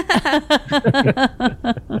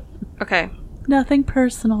 Okay. Nothing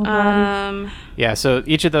personal, Roddy. Yeah. So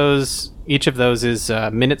each of those is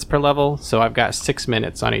minutes per level. So I've got 6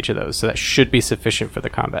 minutes on each of those. So that should be sufficient for the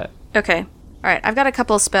combat. Okay. All right, I've got a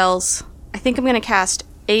couple of spells. I think I'm going to cast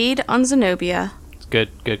Aid on Zenobia. It's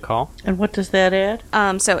good call. And what does that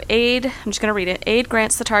add? So Aid, I'm just going to read it. Aid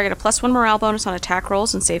grants the target a +1 morale bonus on attack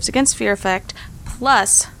rolls and saves against fear effect,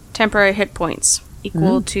 plus temporary hit points,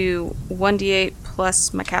 equal to 1d8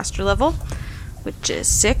 plus my caster level, which is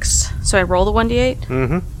 6. So I roll the 1d8.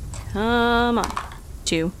 Mm-hmm. Come on.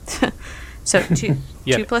 2. So 2,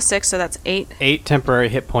 Yep. 2 plus 6, so that's 8. 8 temporary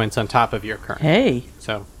hit points on top of your current. Hey,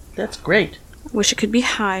 So that's great. Wish it could be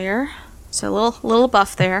higher. So a little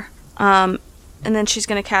buff there. And then she's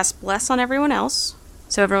going to cast Bless on everyone else.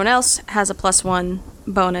 So everyone else has a +1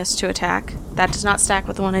 bonus to attack. That does not stack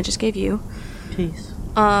with the one I just gave you. Peace.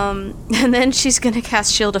 And then she's going to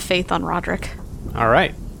cast Shield of Faith on Roderick. all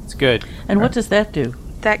right, it's good. And what does that do?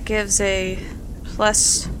 That gives a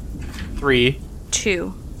 +2. 3.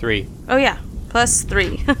 Oh yeah,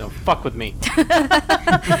 +3. Don't fuck with me.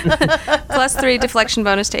 +3 deflection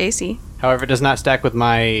bonus to AC. However, it does not stack with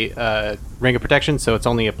my ring of protection, so it's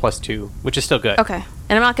only a +2, which is still good. Okay.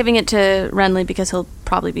 And I'm not giving it to Renly because he'll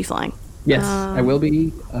probably be flying. Yes, I will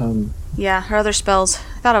be. Yeah, her other spells.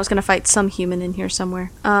 I thought I was going to fight some human in here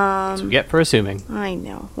somewhere. So we get for assuming. I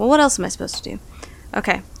know. Well, what else am I supposed to do?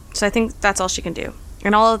 Okay, so I think that's all she can do,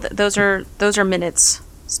 and all of those are minutes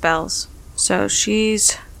spells. So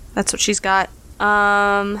that's what she's got.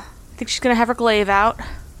 I think she's gonna have her glaive out,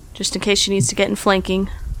 just in case she needs to get in flanking.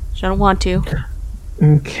 She don't want to.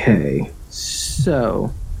 Okay,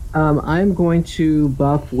 so I'm going to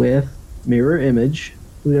buff with mirror image.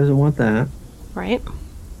 Who doesn't want that? Right?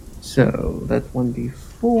 So that's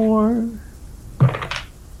 1d4.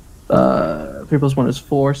 3 plus 1 is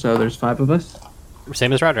 4, so there's 5 of us.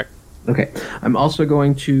 Same as Roderick. Okay, I'm also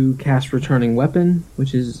going to cast Returning Weapon,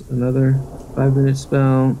 which is another 5-minute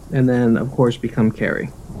spell, and then, of course, become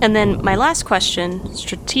Carrie. And then my last question,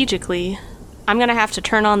 strategically, I'm gonna have to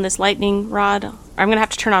turn on this lightning rod. I'm gonna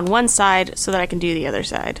have to turn on one side so that I can do the other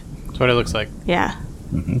side. That's what it looks like. Yeah.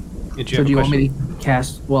 Did you So have do you a want question? me to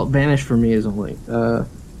cast... Well, Vanish for me is only...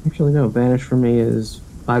 actually, no, Vanish for me is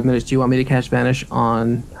 5 minutes. Do you want me to cast Vanish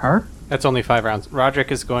on her? That's only 5 rounds.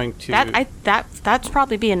 Roderick is going to. That's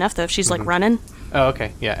probably be enough though if she's like running. Oh,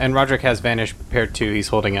 okay. Yeah, and Roderick has Vanish prepared too. He's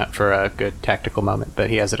holding out for a good tactical moment, but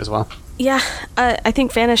he has it as well. Yeah, I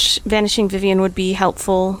think vanishing Vivian would be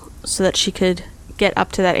helpful so that she could get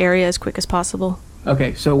up to that area as quick as possible.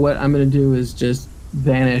 Okay, so what I'm going to do is just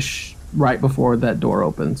Vanish right before that door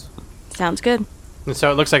opens. Sounds good. And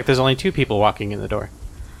so it looks like there's only 2 people walking in the door.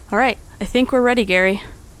 All right, I think we're ready, Gary.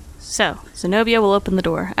 So Zenobia will open the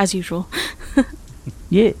door as usual.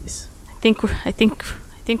 Yes. I think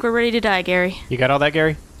we're ready to die, Gary. You got all that,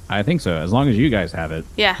 Gary? I think so, as long as you guys have it.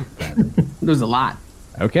 Yeah. There's a lot.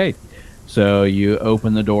 Okay. So you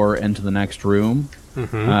open the door into the next room.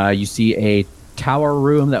 You see a tower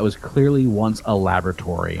room that was clearly once a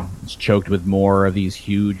laboratory. It's choked with more of these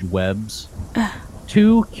huge webs.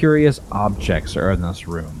 2 curious objects are in this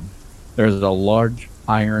room. There's a large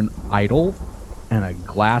iron idol and a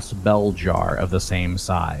glass bell jar of the same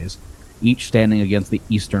size, each standing against the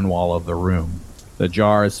eastern wall of the room. The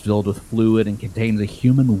jar is filled with fluid and contains a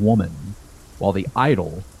human woman, while the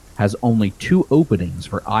idol has only 2 openings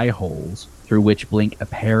for eye holes through which blink a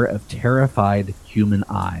pair of terrified human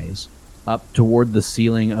eyes. Up toward the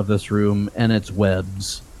ceiling of this room and its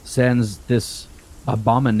webs sends this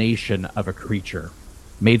abomination of a creature,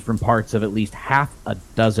 made from parts of at least half a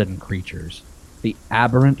dozen creatures. The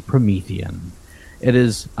Aberrant Promethean. It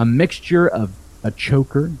is a mixture of a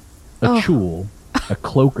choker, a chul, a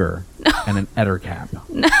cloaker, and an ettercap.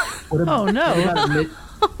 Oh no!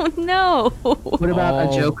 Oh no! What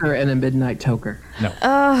about a Joker and a Midnight Toker? No.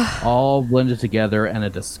 All blended together in a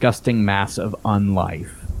disgusting mass of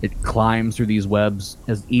unlife. It climbs through these webs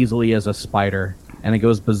as easily as a spider, and it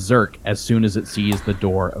goes berserk as soon as it sees the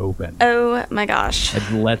door open. Oh my gosh.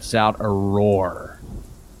 It lets out a roar.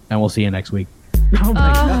 And we'll see you next week. Oh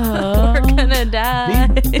my god. We're gonna die.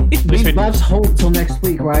 These buffs hold till next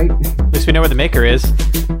week, right? At least we know where the maker is.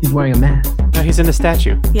 He's wearing a mask. No, he's in the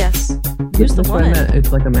statue. Yes. Who's the That's what I one? meant.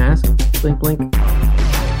 It's like a mask. Blink, blink.